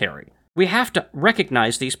military. We have to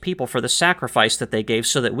recognize these people for the sacrifice that they gave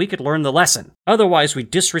so that we could learn the lesson. Otherwise, we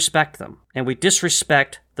disrespect them, and we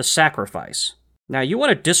disrespect the sacrifice. Now, you want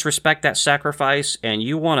to disrespect that sacrifice, and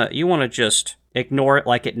you want to just ignore it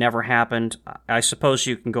like it never happened. I suppose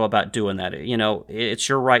you can go about doing that. It's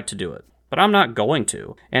your right to do it. But I'm not going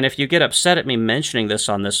to. And if you get upset at me mentioning this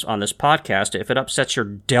on this podcast, if it upsets your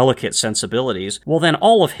delicate sensibilities, well, then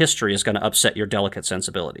all of history is going to upset your delicate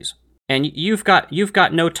sensibilities. And you've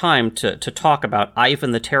got no time to talk about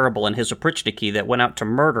Ivan the Terrible and his oprichniky that went out to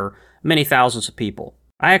murder many thousands of people.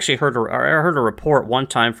 I actually heard a report one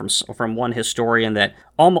time from one historian that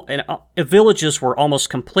villages were almost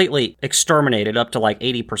completely exterminated, up to like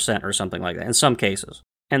 80% or something like that in some cases.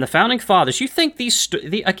 And the Founding Fathers, you think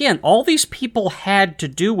all these people had to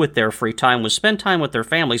do with their free time was spend time with their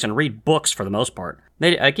families and read books for the most part.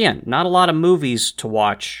 Not a lot of movies to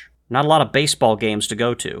watch, not a lot of baseball games to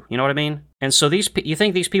go to. You know what I mean? And so you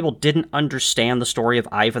think these people didn't understand the story of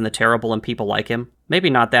Ivan the Terrible and people like him? Maybe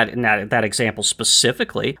not that in that example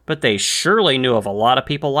specifically, but they surely knew of a lot of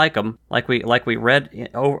people like him. Like we read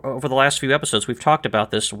over the last few episodes, we've talked about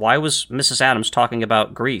this. Why was Mrs. Adams talking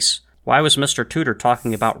about Greece? Why was Mr. Tudor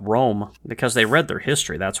talking about Rome? Because they read their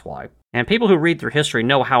history, that's why. And people who read their history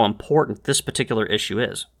know how important this particular issue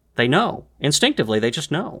is. They know. Instinctively, they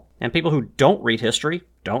just know. And people who don't read history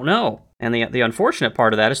don't know. And the unfortunate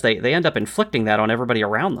part of that is they end up inflicting that on everybody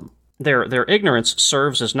around them. Their ignorance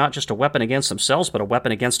serves as not just a weapon against themselves, but a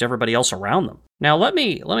weapon against everybody else around them. Now, let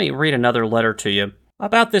me read another letter to you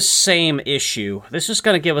about this same issue. This is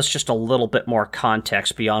going to give us just a little bit more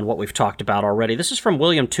context beyond what we've talked about already. This is from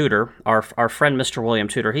William Tudor, our friend Mr. William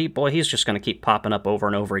Tudor. He's just going to keep popping up over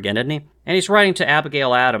and over again, isn't he? And he's writing to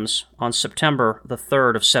Abigail Adams on September the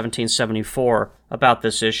 3rd of 1774 about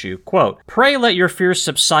this issue. Quote, "Pray let your fears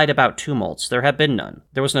subside about tumults. There have been none.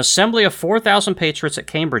 There was an assembly of 4,000 patriots at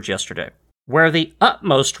Cambridge yesterday, where the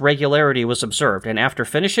utmost regularity was observed, and after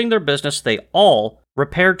finishing their business, they all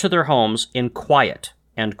repaired to their homes in quiet."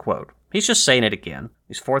 End quote. He's just saying it again.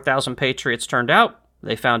 These 4,000 patriots turned out.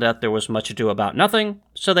 They found out there was much ado about nothing,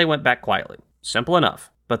 so they went back quietly. Simple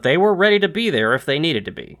enough. But they were ready to be there if they needed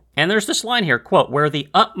to be. And there's this line here, quote, "where the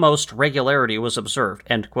utmost regularity was observed."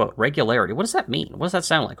 End quote. Regularity. What does that mean? What does that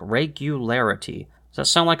sound like? Regularity. Does that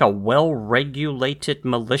sound like a well-regulated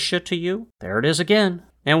militia to you? There it is again.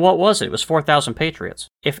 And what was it? It was 4,000 patriots.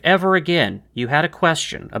 If ever again you had a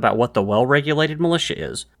question about what the well-regulated militia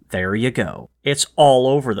is, there you go. It's all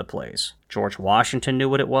over the place. George Washington knew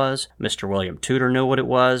what it was. Mr. William Tudor knew what it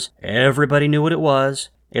was. Everybody knew what it was.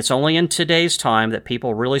 It's only in today's time that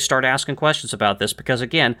people really start asking questions about this because,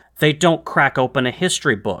 again, they don't crack open a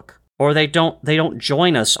history book. Or they don't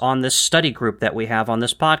join us on this study group that we have on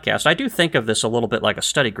this podcast. I do think of this a little bit like a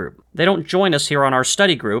study group. They don't join us here on our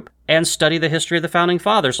study group and study the history of the Founding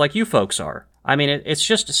Fathers like you folks are. I mean, it's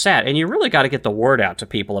just sad. And you really got to get the word out to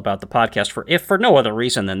people about the podcast for no other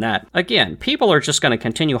reason than that. Again, people are just going to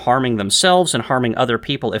continue harming themselves and harming other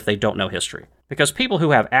people if they don't know history. Because people who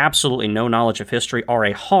have absolutely no knowledge of history are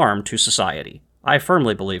a harm to society. I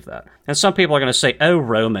firmly believe that. And some people are going to say, "Oh,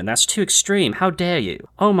 Roman, that's too extreme. How dare you?"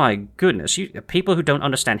 Oh my goodness, people who don't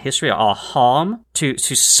understand history are a harm to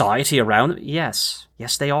society around them? Yes,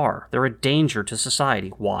 they are. They're a danger to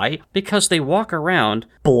society. Why? Because they walk around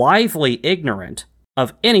blithely ignorant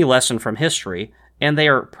of any lesson from history, and they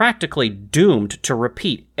are practically doomed to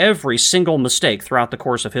repeat every single mistake throughout the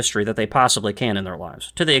course of history that they possibly can in their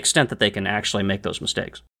lives, to the extent that they can actually make those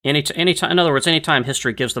mistakes. In other words, anytime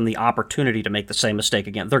history gives them the opportunity to make the same mistake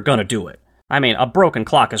again, they're going to do it. I mean, a broken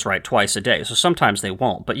clock is right twice a day, so sometimes they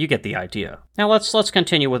won't, but you get the idea. Now let's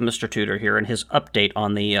continue with Mr. Tudor here and his update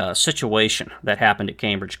on the situation that happened at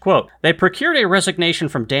Cambridge. Quote, "They procured a resignation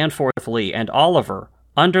from Danforth Lee and Oliver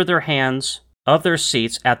under their hands of their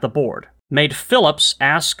seats at the board, made Phillips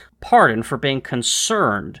ask pardon for being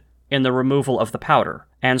concerned in the removal of the powder,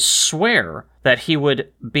 and swear that he would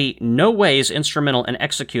be no ways instrumental in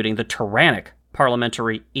executing the tyrannic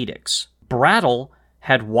parliamentary edicts. Brattle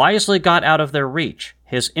had wisely got out of their reach.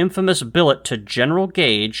 His infamous billet to General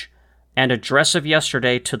Gage and address of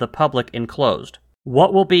yesterday to the public enclosed.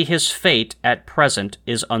 What will be his fate at present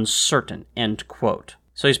is uncertain." End quote.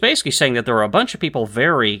 So he's basically saying that there are a bunch of people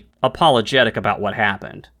very apologetic about what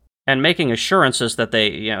happened, and making assurances that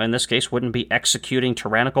they, in this case, wouldn't be executing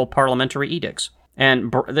tyrannical parliamentary edicts.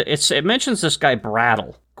 And it mentions this guy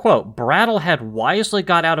Brattle. Quote, "Brattle had wisely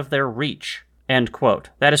got out of their reach." End quote.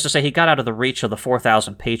 That is to say, he got out of the reach of the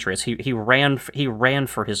 4,000 patriots. He ran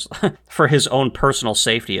for his for his own personal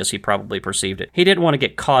safety, as he probably perceived it. He didn't want to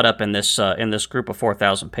get caught up in this group of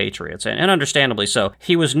 4,000 patriots, and understandably so.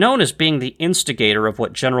 He was known as being the instigator of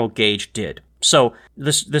what General Gage did. So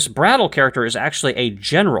this Brattle character is actually a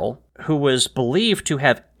general who was believed to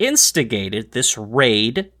have instigated this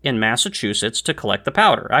raid in Massachusetts to collect the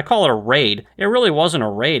powder. I call it a raid. It really wasn't a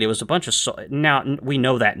raid. It was a bunch of... Now, we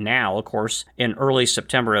know that now, of course, in early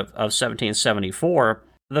September of 1774.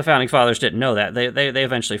 The Founding Fathers didn't know that. They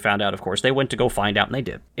eventually found out, of course. They went to go find out, and they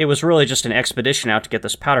did. It was really just an expedition out to get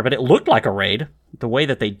this powder, but it looked like a raid, the way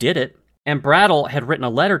that they did it. And Brattle had written a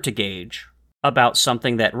letter to Gage about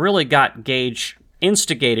something that really got Gage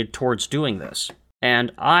instigated towards doing this.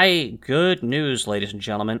 And good news, ladies and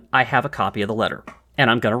gentlemen, I have a copy of the letter,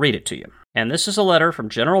 and I'm going to read it to you. And this is a letter from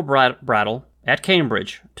General Brattle at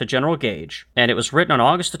Cambridge to General Gage, and it was written on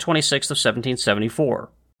August the 26th of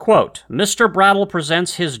 1774. Quote, Mr. Brattle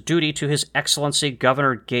presents his duty to His Excellency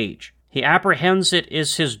Governor Gage. He apprehends it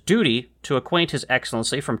is his duty to acquaint His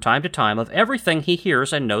Excellency from time to time of everything he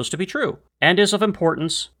hears and knows to be true, and is of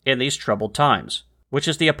importance in these troubled times, which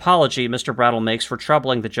is the apology Mr. Brattle makes for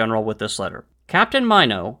troubling the General with this letter. Captain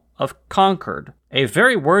Minot of Concord, a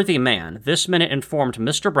very worthy man, this minute informed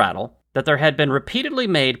Mr. Brattle that there had been repeatedly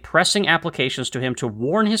made pressing applications to him to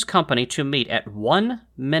warn his company to meet at 1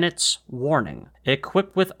 minute's warning,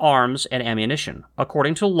 equipped with arms and ammunition,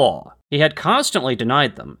 according to law. He had constantly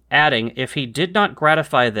denied them, adding if he did not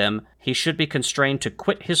gratify them, he should be constrained to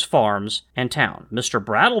quit his farms and town. Mr.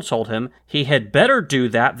 Brattle told him he had better do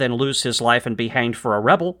that than lose his life and be hanged for a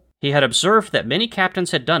rebel. He had observed that many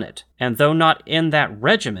captains had done it, and though not in that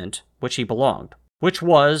regiment which he belonged, which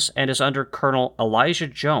was and is under Colonel Elijah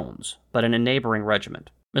Jones, but in a neighboring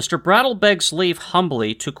regiment. Mr. Brattle begs leave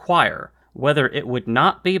humbly to quire whether it would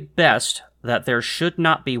not be best that there should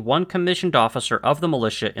not be one commissioned officer of the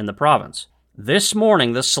militia in the province. This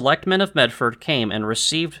morning the selectmen of Medford came and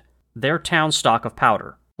received their town stock of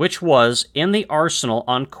powder, which was in the arsenal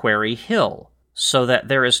on Quarry Hill, so that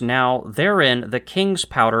there is now therein the king's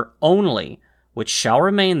powder only, which shall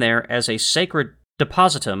remain there as a sacred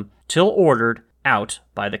depositum till ordered out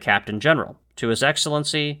by the Captain General, to His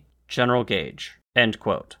Excellency General Gage. End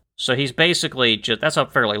quote. So he's basically, that's a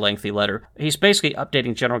fairly lengthy letter, he's basically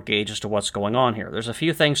updating General Gage as to what's going on here. There's a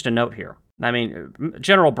few things to note here. I mean,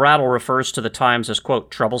 General Brattle refers to the times as,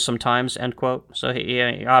 quote, troublesome times, end quote. So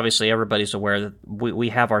obviously everybody's aware that we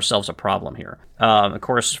have ourselves a problem here. Of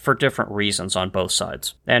course, for different reasons on both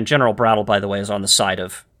sides. And General Brattle, by the way, is on the side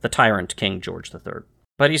of the tyrant King George III.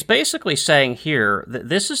 But he's basically saying here, that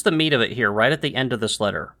this is the meat of it here, right at the end of this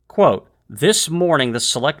letter. Quote, this morning the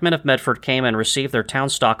selectmen of Medford came and received their town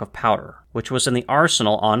stock of powder, which was in the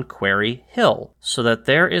arsenal on Quarry Hill, so that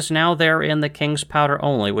there is now therein the king's powder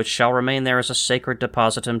only, which shall remain there as a sacred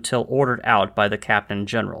depositum till ordered out by the Captain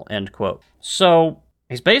General. End quote. So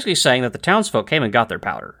he's basically saying that the townsfolk came and got their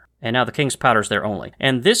powder, and now the king's powder's there only.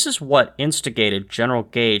 And this is what instigated General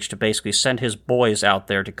Gage to basically send his boys out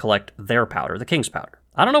there to collect their powder, the king's powder.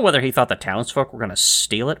 I don't know whether he thought the townsfolk were going to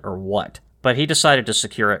steal it or what, but he decided to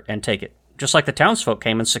secure it and take it. Just like the townsfolk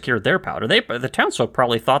came and secured their powder. The townsfolk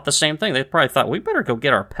probably thought the same thing. They probably thought, we better go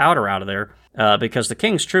get our powder out of there because the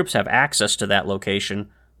king's troops have access to that location.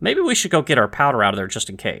 Maybe we should go get our powder out of there just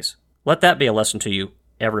in case. Let that be a lesson to you,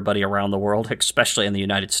 everybody around the world, especially in the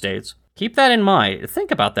United States. Keep that in mind. Think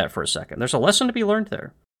about that for a second. There's a lesson to be learned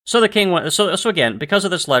there. So the king went. So again, because of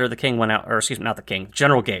this letter, the king went out, or excuse me, not the king,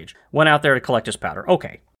 General Gage went out there to collect his powder.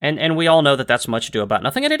 Okay, and we all know that that's much ado about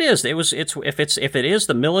nothing, and it is. If it is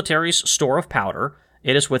the military's store of powder,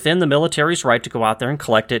 it is within the military's right to go out there and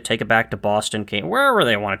collect it, take it back to Boston, wherever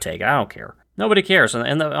they want to take it. I don't care. Nobody cares,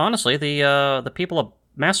 and honestly, the people of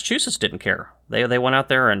Massachusetts didn't care. They went out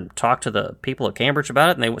there and talked to the people at Cambridge about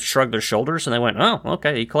it, and they shrugged their shoulders, and they went, oh,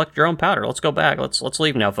 okay, you collect your own powder. Let's go back. Let's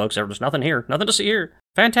leave now, folks. There's nothing here. Nothing to see here.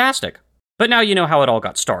 Fantastic. But now you know how it all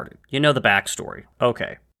got started. You know the backstory.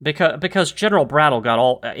 Okay. Because General Brattle got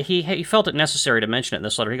all... He felt it necessary to mention it in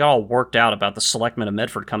this letter. He got all worked out about the selectmen of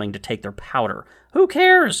Medford coming to take their powder. Who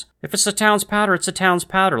cares? If it's the town's powder, it's the town's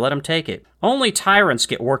powder. Let them take it. Only tyrants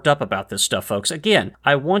get worked up about this stuff, folks. Again,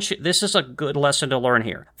 I want you... This is a good lesson to learn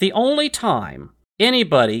here. The only time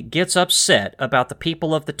anybody gets upset about the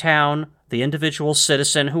people of the town, the individual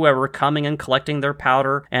citizen, whoever, coming and collecting their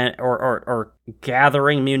powder and or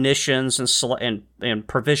gathering munitions and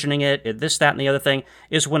provisioning it, this, that, and the other thing,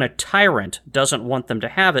 is when a tyrant doesn't want them to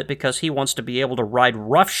have it because he wants to be able to ride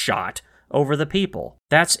roughshod over the people.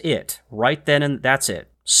 That's it. Right then, and that's it.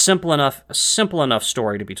 Simple enough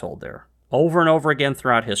story to be told there. Over and over again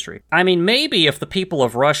throughout history. I mean, maybe if the people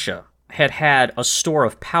of Russia had a store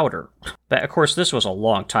of powder. But of course, this was a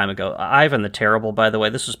long time ago. Ivan the Terrible, by the way,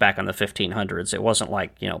 this was back in the 1500s. It wasn't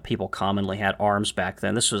like, people commonly had arms back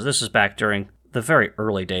then. This is back during the very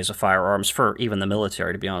early days of firearms for even the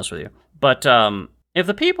military, to be honest with you. But if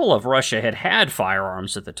the people of Russia had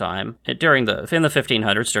firearms at the time, in the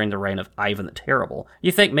 1500s, during the reign of Ivan the Terrible,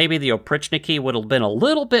 you think maybe the Oprichniki would have been a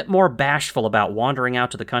little bit more bashful about wandering out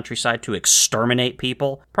to the countryside to exterminate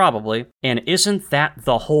people? Probably. And isn't that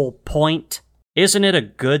the whole point? Isn't it a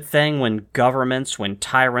good thing when governments, when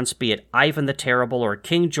tyrants, be it Ivan the Terrible or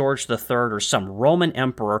King George III or some Roman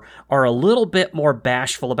emperor, are a little bit more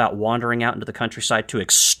bashful about wandering out into the countryside to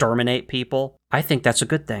exterminate people? I think that's a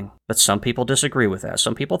good thing, but some people disagree with that.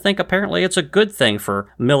 Some people think apparently it's a good thing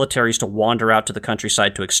for militaries to wander out to the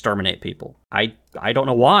countryside to exterminate people. I don't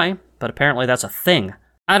know why, but apparently that's a thing.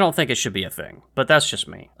 I don't think it should be a thing, but that's just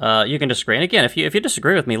me. You can disagree. And again, if you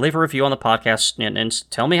disagree with me, leave a review on the podcast and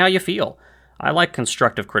tell me how you feel. I like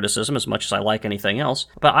constructive criticism as much as I like anything else,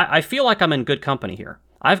 but I feel like I'm in good company here.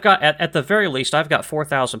 I've got, at the very least, I've got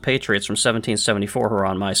 4,000 patriots from 1774 who are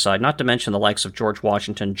on my side, not to mention the likes of George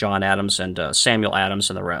Washington, John Adams, and Samuel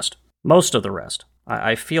Adams and the rest. Most of the rest.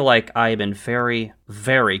 I feel like I am in very,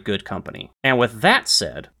 very good company. And with that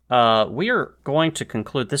said, we are going to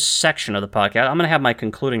conclude this section of the podcast. I'm going to have my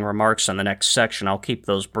concluding remarks in the next section. I'll keep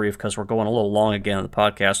those brief because we're going a little long again in the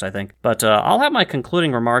podcast, I think. But I'll have my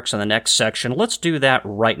concluding remarks in the next section. Let's do that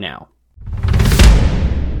right now.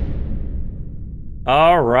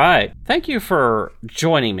 All right. Thank you for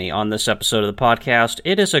joining me on this episode of the podcast.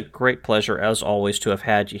 It is a great pleasure, as always, to have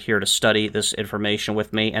had you here to study this information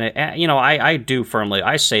with me. And, I do firmly,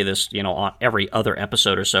 I say this, on every other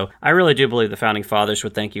episode or so. I really do believe the Founding Fathers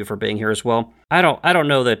would thank you for being here as well. I don't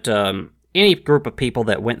know that any group of people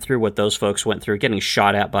that went through what those folks went through, getting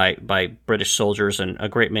shot at by British soldiers and a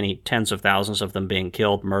great many tens of thousands of them being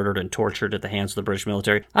killed, murdered, and tortured at the hands of the British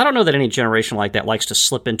military. I don't know that any generation like that likes to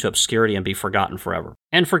slip into obscurity and be forgotten forever.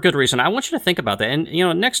 And for good reason. I want you to think about that. And,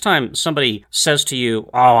 next time somebody says to you,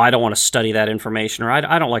 oh, I don't want to study that information, or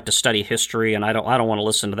I don't like to study history, and I don't want to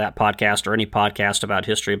listen to that podcast or any podcast about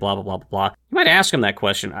history, blah, blah, blah, blah, blah. You might ask them that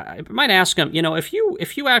question. I might ask them, if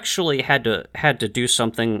you actually had to do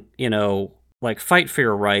something, like fight for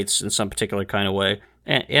your rights in some particular kind of way,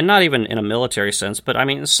 and not even in a military sense, but I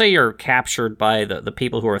mean, say you're captured by the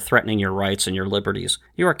people who are threatening your rights and your liberties.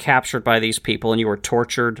 You are captured by these people and you are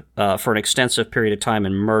tortured for an extensive period of time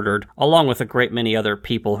and murdered, along with a great many other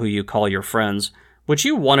people who you call your friends. Would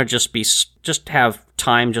you want to just have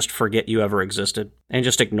time just forget you ever existed and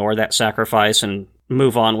just ignore that sacrifice and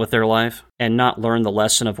move on with their life and not learn the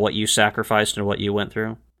lesson of what you sacrificed and what you went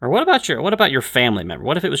through? Or what about your family member?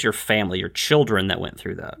 What if it was your family, your children that went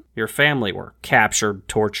through that? Your family were captured,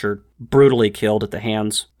 tortured, brutally killed at the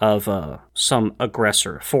hands of some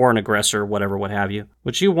aggressor, foreign aggressor, whatever, what have you.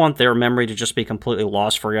 Would you want their memory to just be completely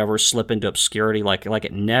lost forever, slip into obscurity like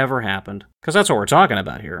it never happened? Because that's what we're talking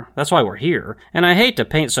about here. That's why we're here. And I hate to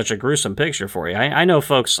paint such a gruesome picture for you. I know,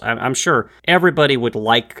 folks, I'm sure everybody would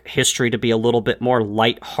like history to be a little bit more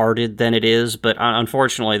lighthearted than it is, but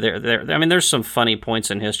unfortunately, there's some funny points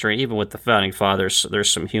in history. Even with the Founding Fathers, there's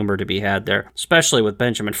some humor to be had there, especially with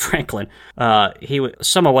Benjamin Franklin.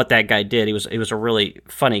 Some of what that guy did, he was a really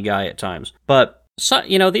funny guy at times. But so,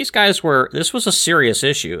 these guys this was a serious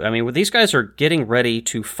issue. I mean, these guys are getting ready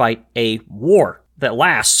to fight a war that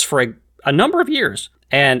lasts for a number of years.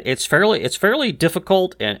 And it's fairly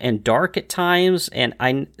difficult and dark at times.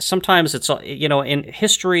 And sometimes it's, in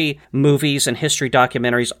history movies and history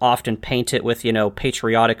documentaries often paint it with,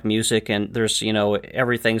 patriotic music, and there's,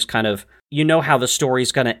 everything's kind of, how the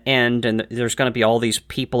story's going to end, and there's going to be all these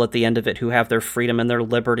people at the end of it who have their freedom and their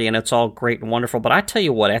liberty, and it's all great and wonderful. But I tell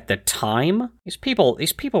you what, at the time, these people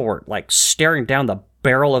were like staring down the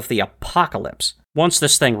barrel of the apocalypse. Once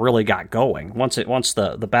this thing really got going, once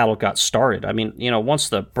the battle got started, I mean, once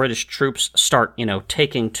the British troops start,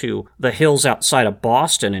 taking to the hills outside of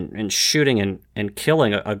Boston and shooting and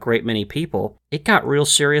killing a great many people, it got real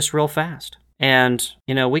serious real fast. And,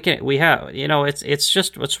 it's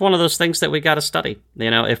one of those things that we got to study,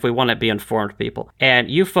 if we want to be informed people.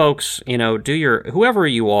 And you folks, whoever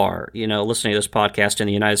you are, listening to this podcast in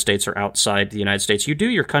the United States or outside the United States, you do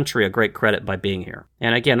your country a great credit by being here.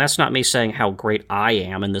 And again, that's not me saying how great I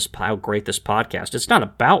am in how great this podcast. It's not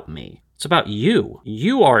about me. It's about you.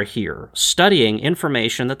 You are here studying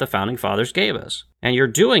information that the Founding Fathers gave us. And you're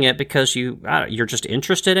doing it because you're just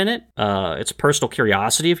interested in it. It's a personal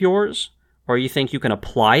curiosity of yours. Or you think you can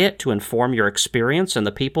apply it to inform your experience and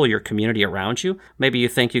the people, your community around you. Maybe you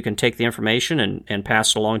think you can take the information and pass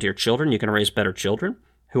it along to your children. You can raise better children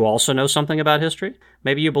who also know something about history.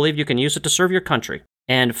 Maybe you believe you can use it to serve your country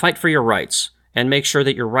and fight for your rights and make sure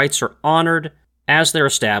that your rights are honored as they're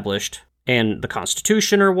established in the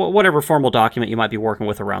Constitution or whatever formal document you might be working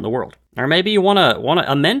with around the world. Or maybe you want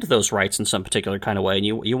to amend those rights in some particular kind of way,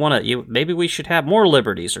 and maybe we should have more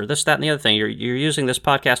liberties or this, that, and the other thing. You're using this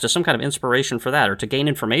podcast as some kind of inspiration for that, or to gain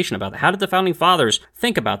information about that. How did the Founding Fathers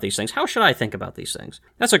think about these things? How should I think about these things?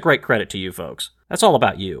 That's a great credit to you folks. That's all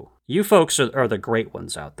about you. You folks are the great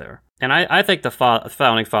ones out there. And I think the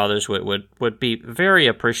Founding Fathers would be very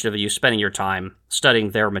appreciative of you spending your time studying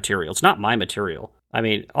their material. It's not my material. I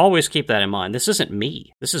mean, always keep that in mind. This isn't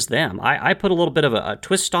me. This is them. I put a little bit of a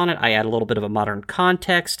twist on it. I add a little bit of a modern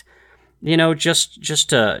context. Just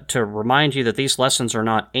to remind you that these lessons are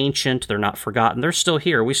not ancient, they're not forgotten, they're still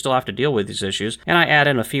here. We still have to deal with these issues. And I add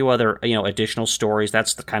in a few other, additional stories.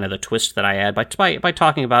 That's the kind of the twist that I add by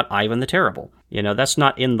talking about Ivan the Terrible. That's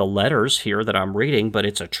not in the letters here that I'm reading, but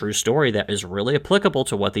it's a true story that is really applicable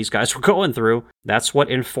to what these guys were going through. That's what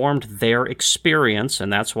informed their experience,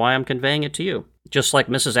 and that's why I'm conveying it to you. Just like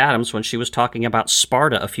Mrs. Adams when she was talking about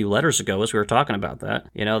Sparta a few letters ago as we were talking about that.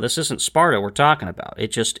 This isn't Sparta we're talking about.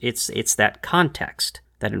 It's that context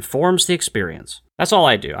that informs the experience. That's all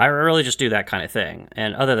I do. I really just do that kind of thing.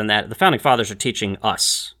 And other than that, the Founding Fathers are teaching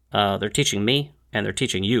us. They're teaching me, and they're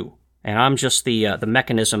teaching you. And I'm just the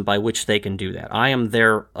mechanism by which they can do that. I am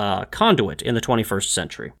their conduit in the 21st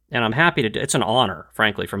century. And I'm happy to do it. It's an honor,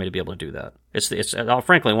 frankly, for me to be able to do that. It's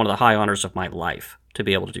frankly one of the high honors of my life to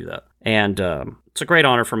be able to do that. And it's a great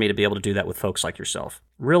honor for me to be able to do that with folks like yourself.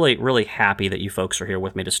 Really, really happy that you folks are here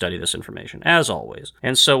with me to study this information, as always.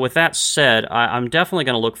 And so with that said, I'm definitely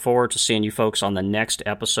going to look forward to seeing you folks on the next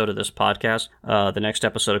episode of this podcast. The next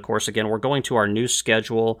episode, of course, again, we're going to our new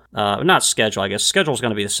schedule. Not schedule, I guess. Schedule is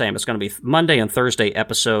going to be the same. It's going to be Monday and Thursday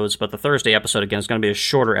episodes, but the Thursday episode, again, is going to be a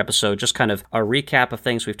shorter episode, just kind of a recap of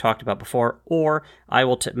things we've talked about before, or I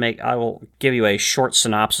will give you a short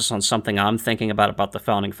synopsis on something I'm thinking about the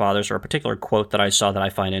Founding Fathers, or a particular quote that I saw that I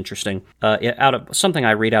find interesting, out of something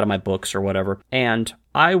I read out of my books or whatever, and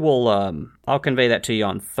I will I'll convey that to you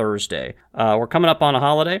on Thursday. We're coming up on a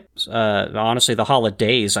holiday. Honestly, the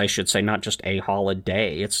holidays, I should say, not just a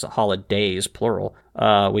holiday. It's the holidays, plural.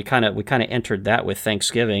 We kind of entered that with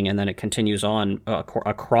Thanksgiving, and then it continues on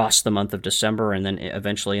across the month of December, and then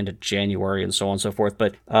eventually into January, and so on and so forth.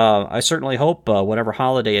 But I certainly hope whatever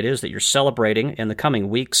holiday it is that you're celebrating in the coming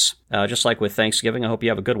weeks, just like with Thanksgiving, I hope you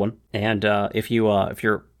have a good one. And if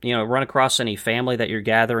you're run across any family that you're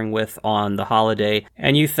gathering with on the holiday,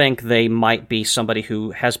 and you think they might be somebody who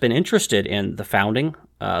has been interested in the founding,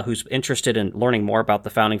 who's interested in learning more about the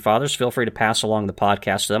Founding Fathers, feel free to pass along the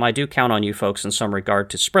podcast to them. I do count on you folks in some regard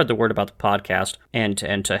to spread the word about the podcast and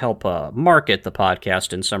to help market the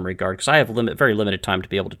podcast in some regard, because I have very limited time to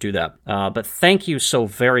be able to do that. But thank you so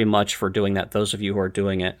very much for doing that, those of you who are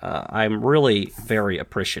doing it. I'm really very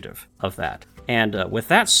appreciative of that. And with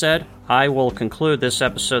that said, I will conclude this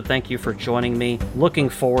episode. Thank you for joining me. Looking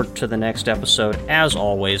forward to the next episode. As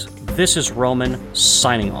always, this is Roman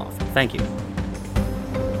signing off. Thank you.